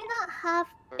not have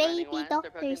baby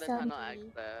doctors on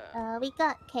duty. We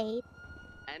got Kate.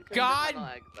 God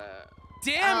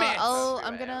damn it!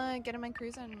 I'm gonna get in my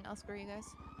cruiser and I'll screw you guys.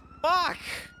 Fuck!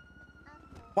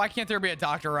 Why can't there be a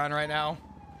doctor around right now?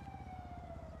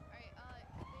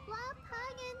 Flop,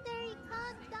 hang in there, he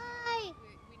can't die!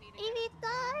 If he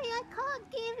die, I can't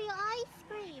give you ice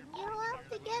cream! You have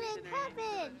to get in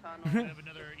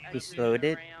heaven! He's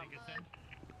loaded.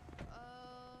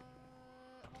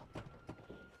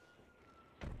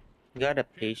 Got a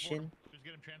patient. Just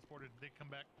get him transported. They come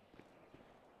back.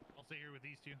 I'll stay here with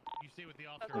these two. You stay with the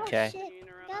officer. Oh Okay. shit,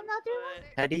 got another one?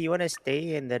 How do you want to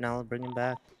stay, and then I'll bring him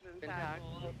back?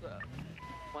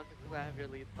 Once I have your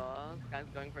lead thoughts, guys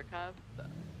going for cuffs.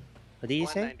 What do you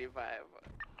say? 195.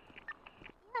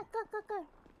 Yeah, go.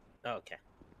 Oh, okay.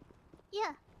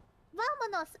 Yeah.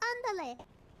 Vámonos, ándale!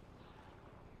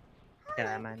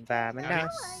 Come on, vámonos.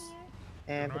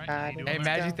 Everybody. Hey, let's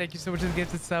Maggie, go. thank you so much for the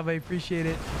gift of sub. I appreciate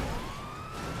it.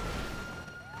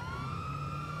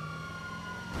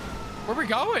 Where we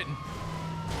going?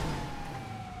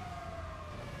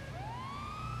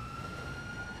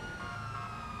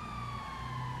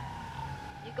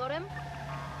 You got him?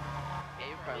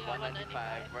 Okay, for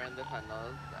 195, we're in the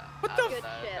tunnels. What out the of Good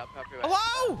shit. Del Proprio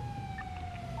Hello?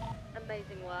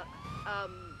 Amazing work.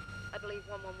 I believe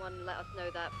 111 let us know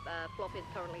that Flop is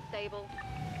currently stable.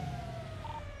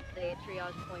 The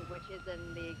triage point, which is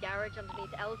in the garage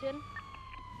underneath Elgin.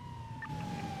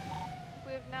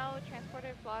 We've now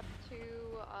transported Flop to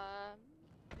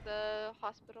the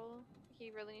hospital. He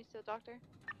really needs to see the doctor.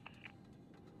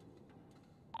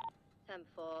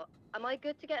 10-4. Am I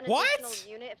good to get an What? additional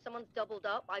unit if someone's doubled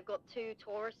up? I've got 2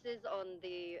 Tauruses on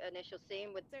the initial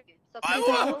scene with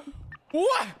What?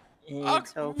 What?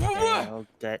 It's okay. I'll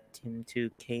get him to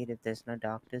Kate if there's no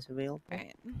doctors available.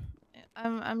 Alright. Yeah.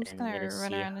 I'm just gonna run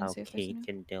see around and how see if there's Kate any.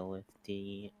 can deal with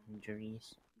the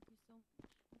injuries.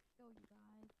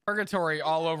 Purgatory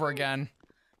all over again.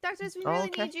 Doctors, we Oh, really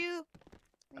okay. need you.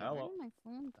 Wait, where did my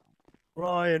phone go?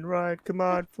 Ryan, come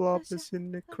on, flop us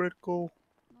in the critical.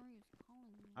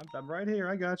 I'm right here.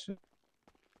 I got you.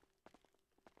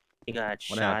 He got What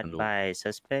shot happened? by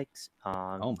suspects.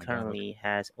 Oh my Currently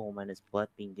has O-minus blood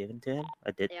being given to him.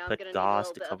 I did Yeah, I'm put gonna need a gauze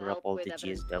little to bit of cover up help all with the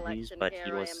evidence GSWs, collection but here.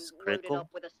 he I am was loaded critical. up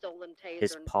with a stolen taser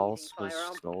His and pulse PD was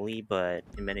firearm. slowly, but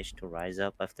he managed to rise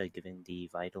up after giving the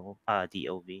vital, the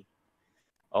OV.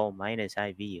 Oh, minus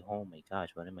IV. Oh my gosh,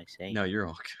 what am I saying? No, you're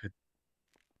all good.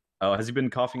 Oh, has he been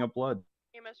coughing up blood?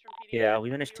 Yeah, we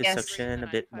managed to suction a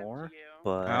bit more,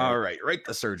 but All right, right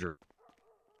the surgery.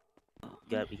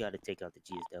 we got to take out the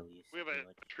GSWs. We have a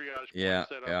triage Yeah,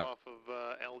 point set yeah. up off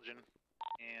of Elgin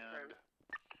and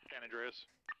San Andreas.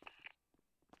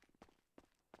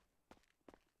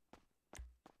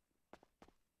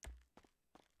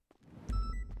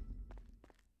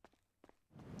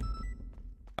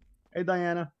 Hey,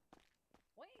 Diana.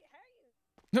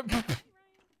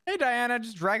 Hey, Diana,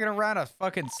 just dragging around a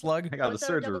fucking slug. I got the Was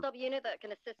there a surgery. double up unit that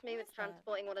can assist me with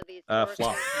transporting one of these? Flop.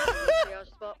 triage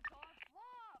spot?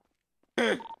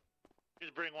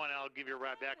 Just bring one. I'll give you a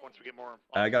ride back once we get more.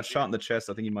 I got shot in the chest.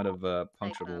 I think he might have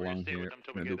punctured a lung here.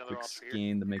 I'm gonna do a quick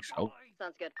scan to make sure. Oh,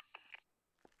 Sounds good.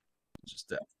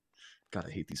 just God,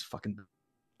 I hate these fucking.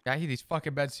 Yeah, I hate these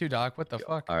fucking beds too, Doc. What the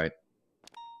fuck? All right.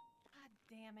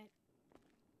 Damn it.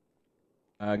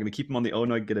 I'm gonna keep him on the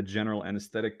ONOG, get a general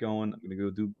anesthetic going. I'm gonna go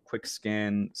do a quick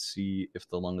scan, see if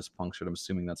the lung is punctured. I'm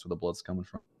assuming that's where the blood's coming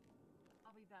from.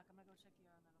 I'll be back. I'm gonna go check you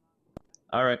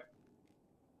out. All right.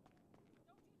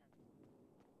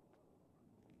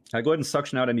 Can I go ahead and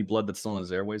suction out any blood that's still in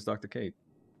his airways, Dr. Kate?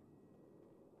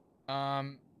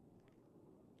 You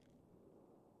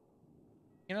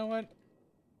know what?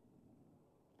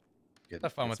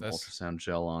 Have fun with some this. ultrasound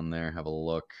gel on there. Have a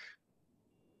look.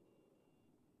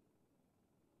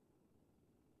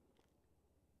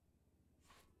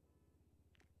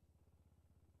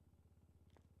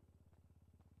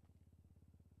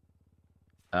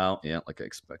 Oh, yeah, like I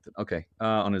expected. Okay,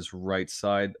 on his right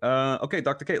side. Okay,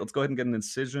 Dr. Kate, let's go ahead and get an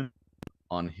incision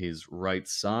on his right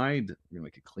side. We're gonna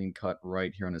make a clean cut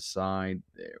right here on his side.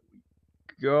 There we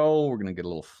go. We're gonna get a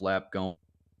little flap going.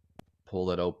 Pull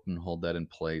that open, hold that in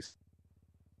place.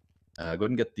 Go ahead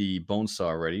and get the bone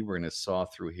saw ready. We're gonna saw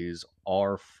through his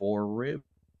R4 rib.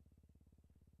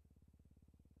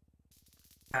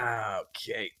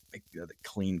 Okay, make the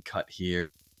clean cut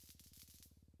here.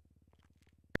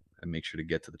 And make sure to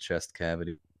get to the chest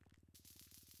cavity.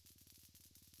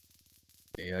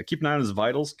 Okay, keep an eye on his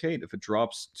vitals, Kate. If it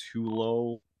drops too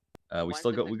low,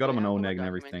 we got him an O-neg and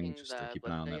everything. Just keep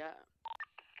an eye on that.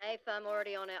 Hey, I'm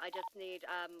already on it. I just need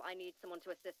I need someone to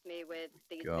assist me with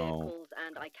these Go. vehicles,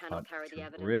 and I cannot carry the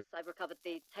evidence. I've recovered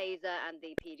the taser and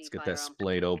the PD Let's get firearm. that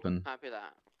splayed open. Copy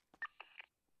that.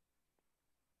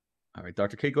 All right,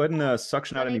 Dr. Kate, go ahead and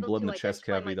suction out any Unable blood in to the chest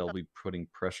identify cavity. That'll be putting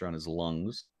pressure on his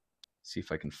lungs. See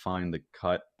if I can find the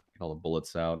cut. Get all the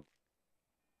bullets out.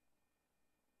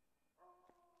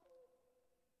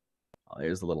 Oh,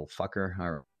 there's the little fucker.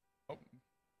 All right. Oh.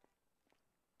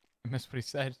 I missed what he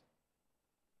said.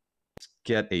 Let's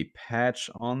get a patch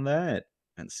on that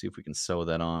and see if we can sew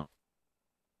that on.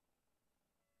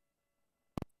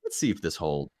 Let's see if this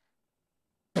holds.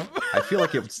 I feel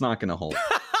like it's not going to hold.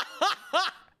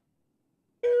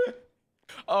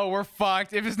 Oh, we're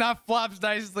fucked. If it's not Flop's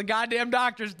dice, it's the goddamn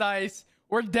doctor's dice.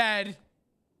 We're dead.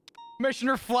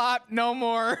 Commissioner Flop, no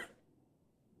more.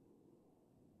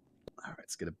 All right,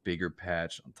 let's get a bigger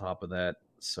patch on top of that.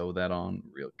 Sew that on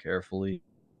real carefully.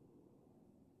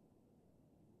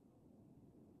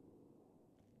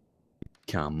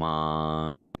 Come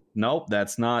on. Nope,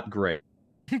 that's not great.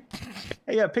 Hey,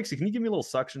 yeah, Pixie, can you give me a little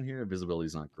suction here?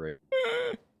 Visibility's not great.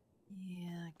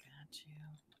 Yeah, I got you.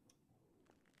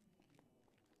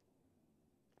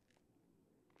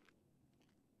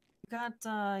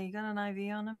 You got an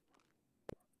IV on him?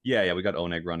 Yeah, we got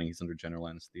Oneg running. He's under general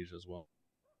anesthesia as well.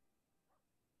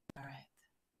 All right.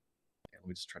 Yeah, let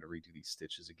me just try to redo these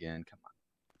stitches again. Come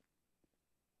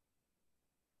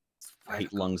on. I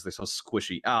hate lungs. They're so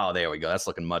squishy. Oh, there we go. That's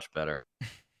looking much better.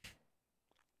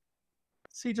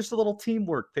 See, just a little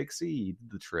teamwork, Pixie. You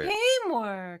did the trick.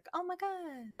 Teamwork! Oh my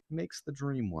god. Makes the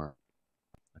dream work.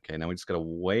 Okay, now we just gotta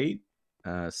wait.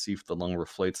 See if the lung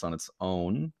reflates on its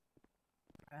own.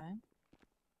 Okay.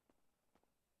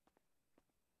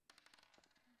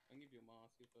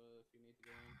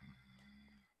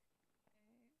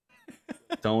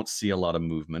 Don't see a lot of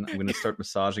movement. I'm gonna start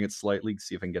massaging it slightly,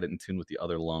 see if I can get it in tune with the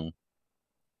other lung.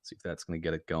 See if that's gonna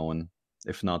get it going.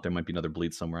 If not, there might be another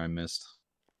bleed somewhere I missed.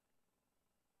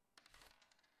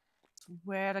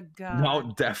 Swear to God.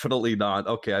 No, definitely not.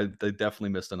 Okay, I definitely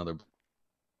missed another.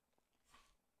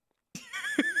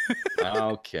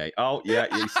 Okay. Oh,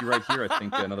 yeah. You see right here, I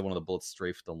think another one of the bullets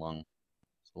strafed along.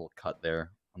 There's a little cut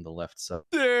there on the left side.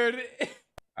 Dude.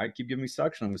 All right, keep giving me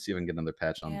suction. I'm going to see if I can get another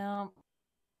patch on. Yeah.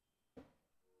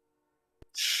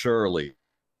 Surely.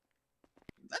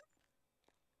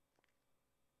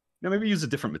 No, maybe use a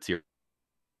different material.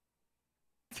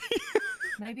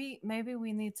 Maybe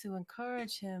we need to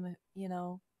encourage him, you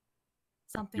know,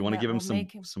 something. You want to give him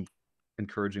him... some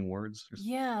encouraging words?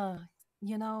 Yeah,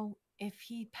 you know, if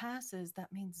he passes,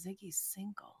 that means Ziggy's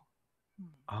single.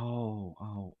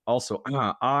 Oh. Also,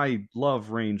 I love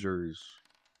Rangers.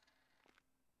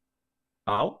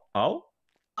 Oh.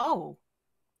 Well?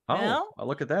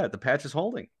 Look at that. The patch is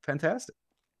holding. Fantastic.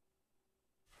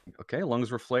 Okay,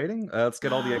 lungs reflating. Let's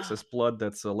get all the excess blood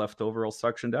that's left over all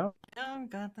suctioned out. Yeah,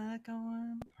 got that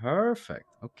going. Perfect.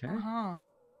 Okay.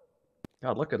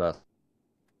 God, look at us.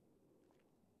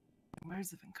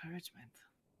 Words of encouragement.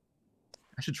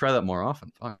 I should try that more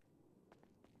often. Fine.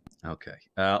 Okay.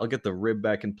 I'll get the rib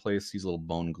back in place. Use a little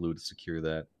bone glue to secure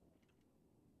that.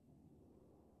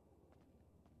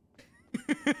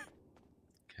 Okay,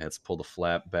 let's pull the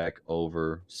flap back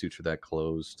over. Suture that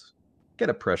closed. Get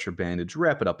a pressure bandage.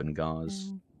 Wrap it up in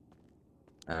gauze.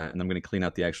 And I'm going to clean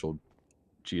out the actual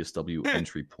GSW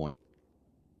entry point.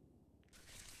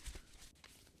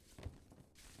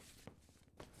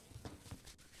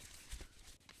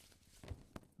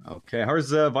 Okay,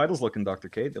 how's vitals looking, Dr.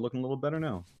 Kate? They're looking a little better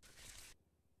now.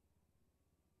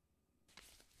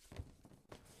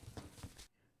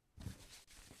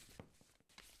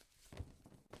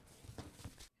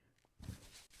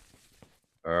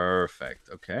 Perfect.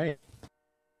 Okay.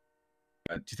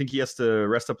 Do you think he has to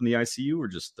rest up in the ICU or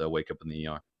just wake up in the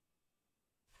ER?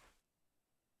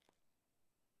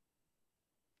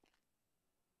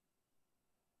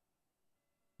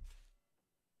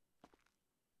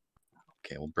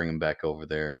 Okay, we'll bring him back over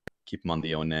there. Keep him on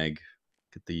the ONEG.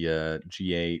 Get the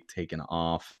GA taken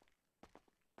off.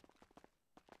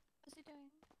 What's he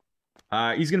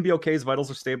doing? He's going to be okay. His vitals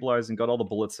are stabilized and got all the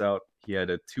bullets out. He had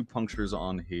 2 punctures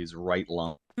on his right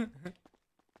lung.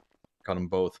 Got them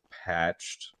both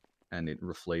patched and it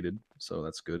reflated, so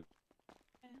that's good.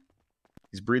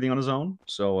 He's breathing on his own,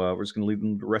 so we're just going to leave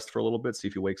him to rest for a little bit, see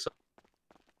if he wakes up.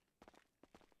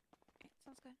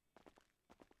 Sounds good.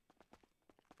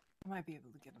 I might be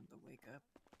able to get him to wake up.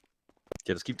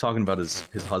 Yeah, just keep talking about his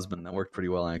husband. That worked pretty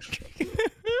well, actually.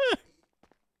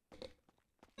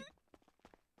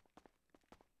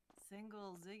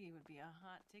 Single Ziggy would be a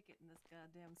hot ticket in this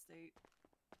goddamn state.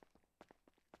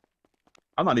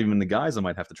 I'm not even in the guys. I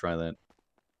might have to try that.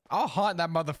 I'll haunt that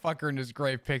motherfucker in his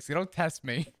grave, Pixie. Don't test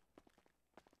me.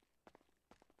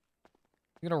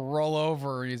 He's gonna roll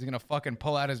over and he's gonna fucking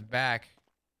pull out his back.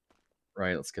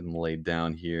 Right, let's get him laid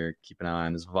down here. Keep an eye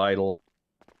on his vital.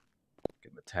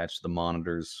 Get him attached to the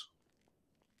monitors.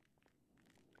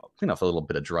 I'll clean off a little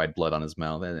bit of dried blood on his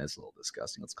mouth. That's a little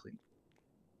disgusting. Let's clean.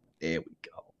 There we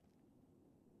go.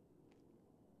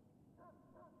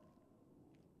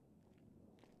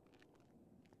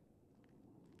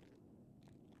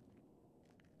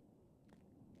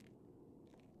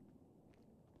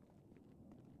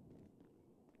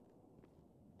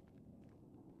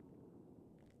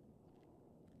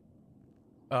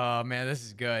 Oh man, this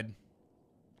is good. I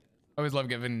always love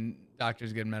giving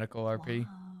doctors good medical RP.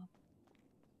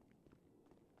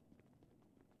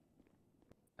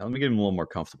 Now, let me get him a little more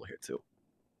comfortable here too.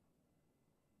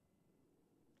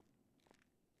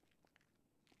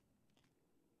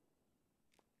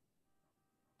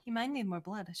 He might need more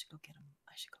blood. I should go get him.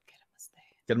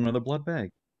 Get him another blood bag.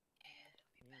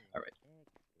 All right.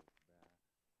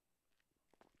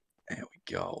 There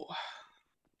we go.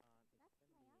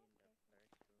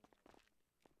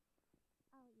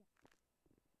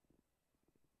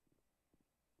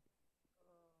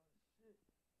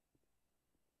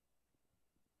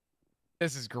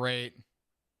 This is great.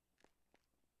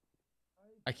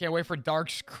 I can't wait for Dark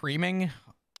screaming.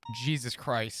 Jesus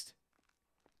Christ.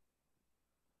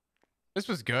 This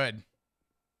was good.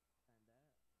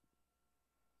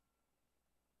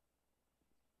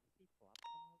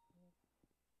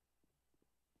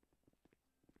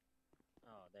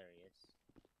 Oh, there he is.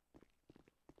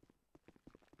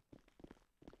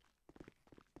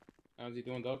 How's he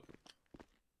doing, Doc?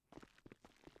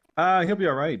 He'll be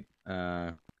all right.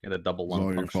 Get a double lung all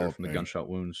your puncture fault, from the mate. gunshot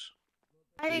wounds.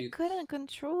 I couldn't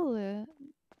control it.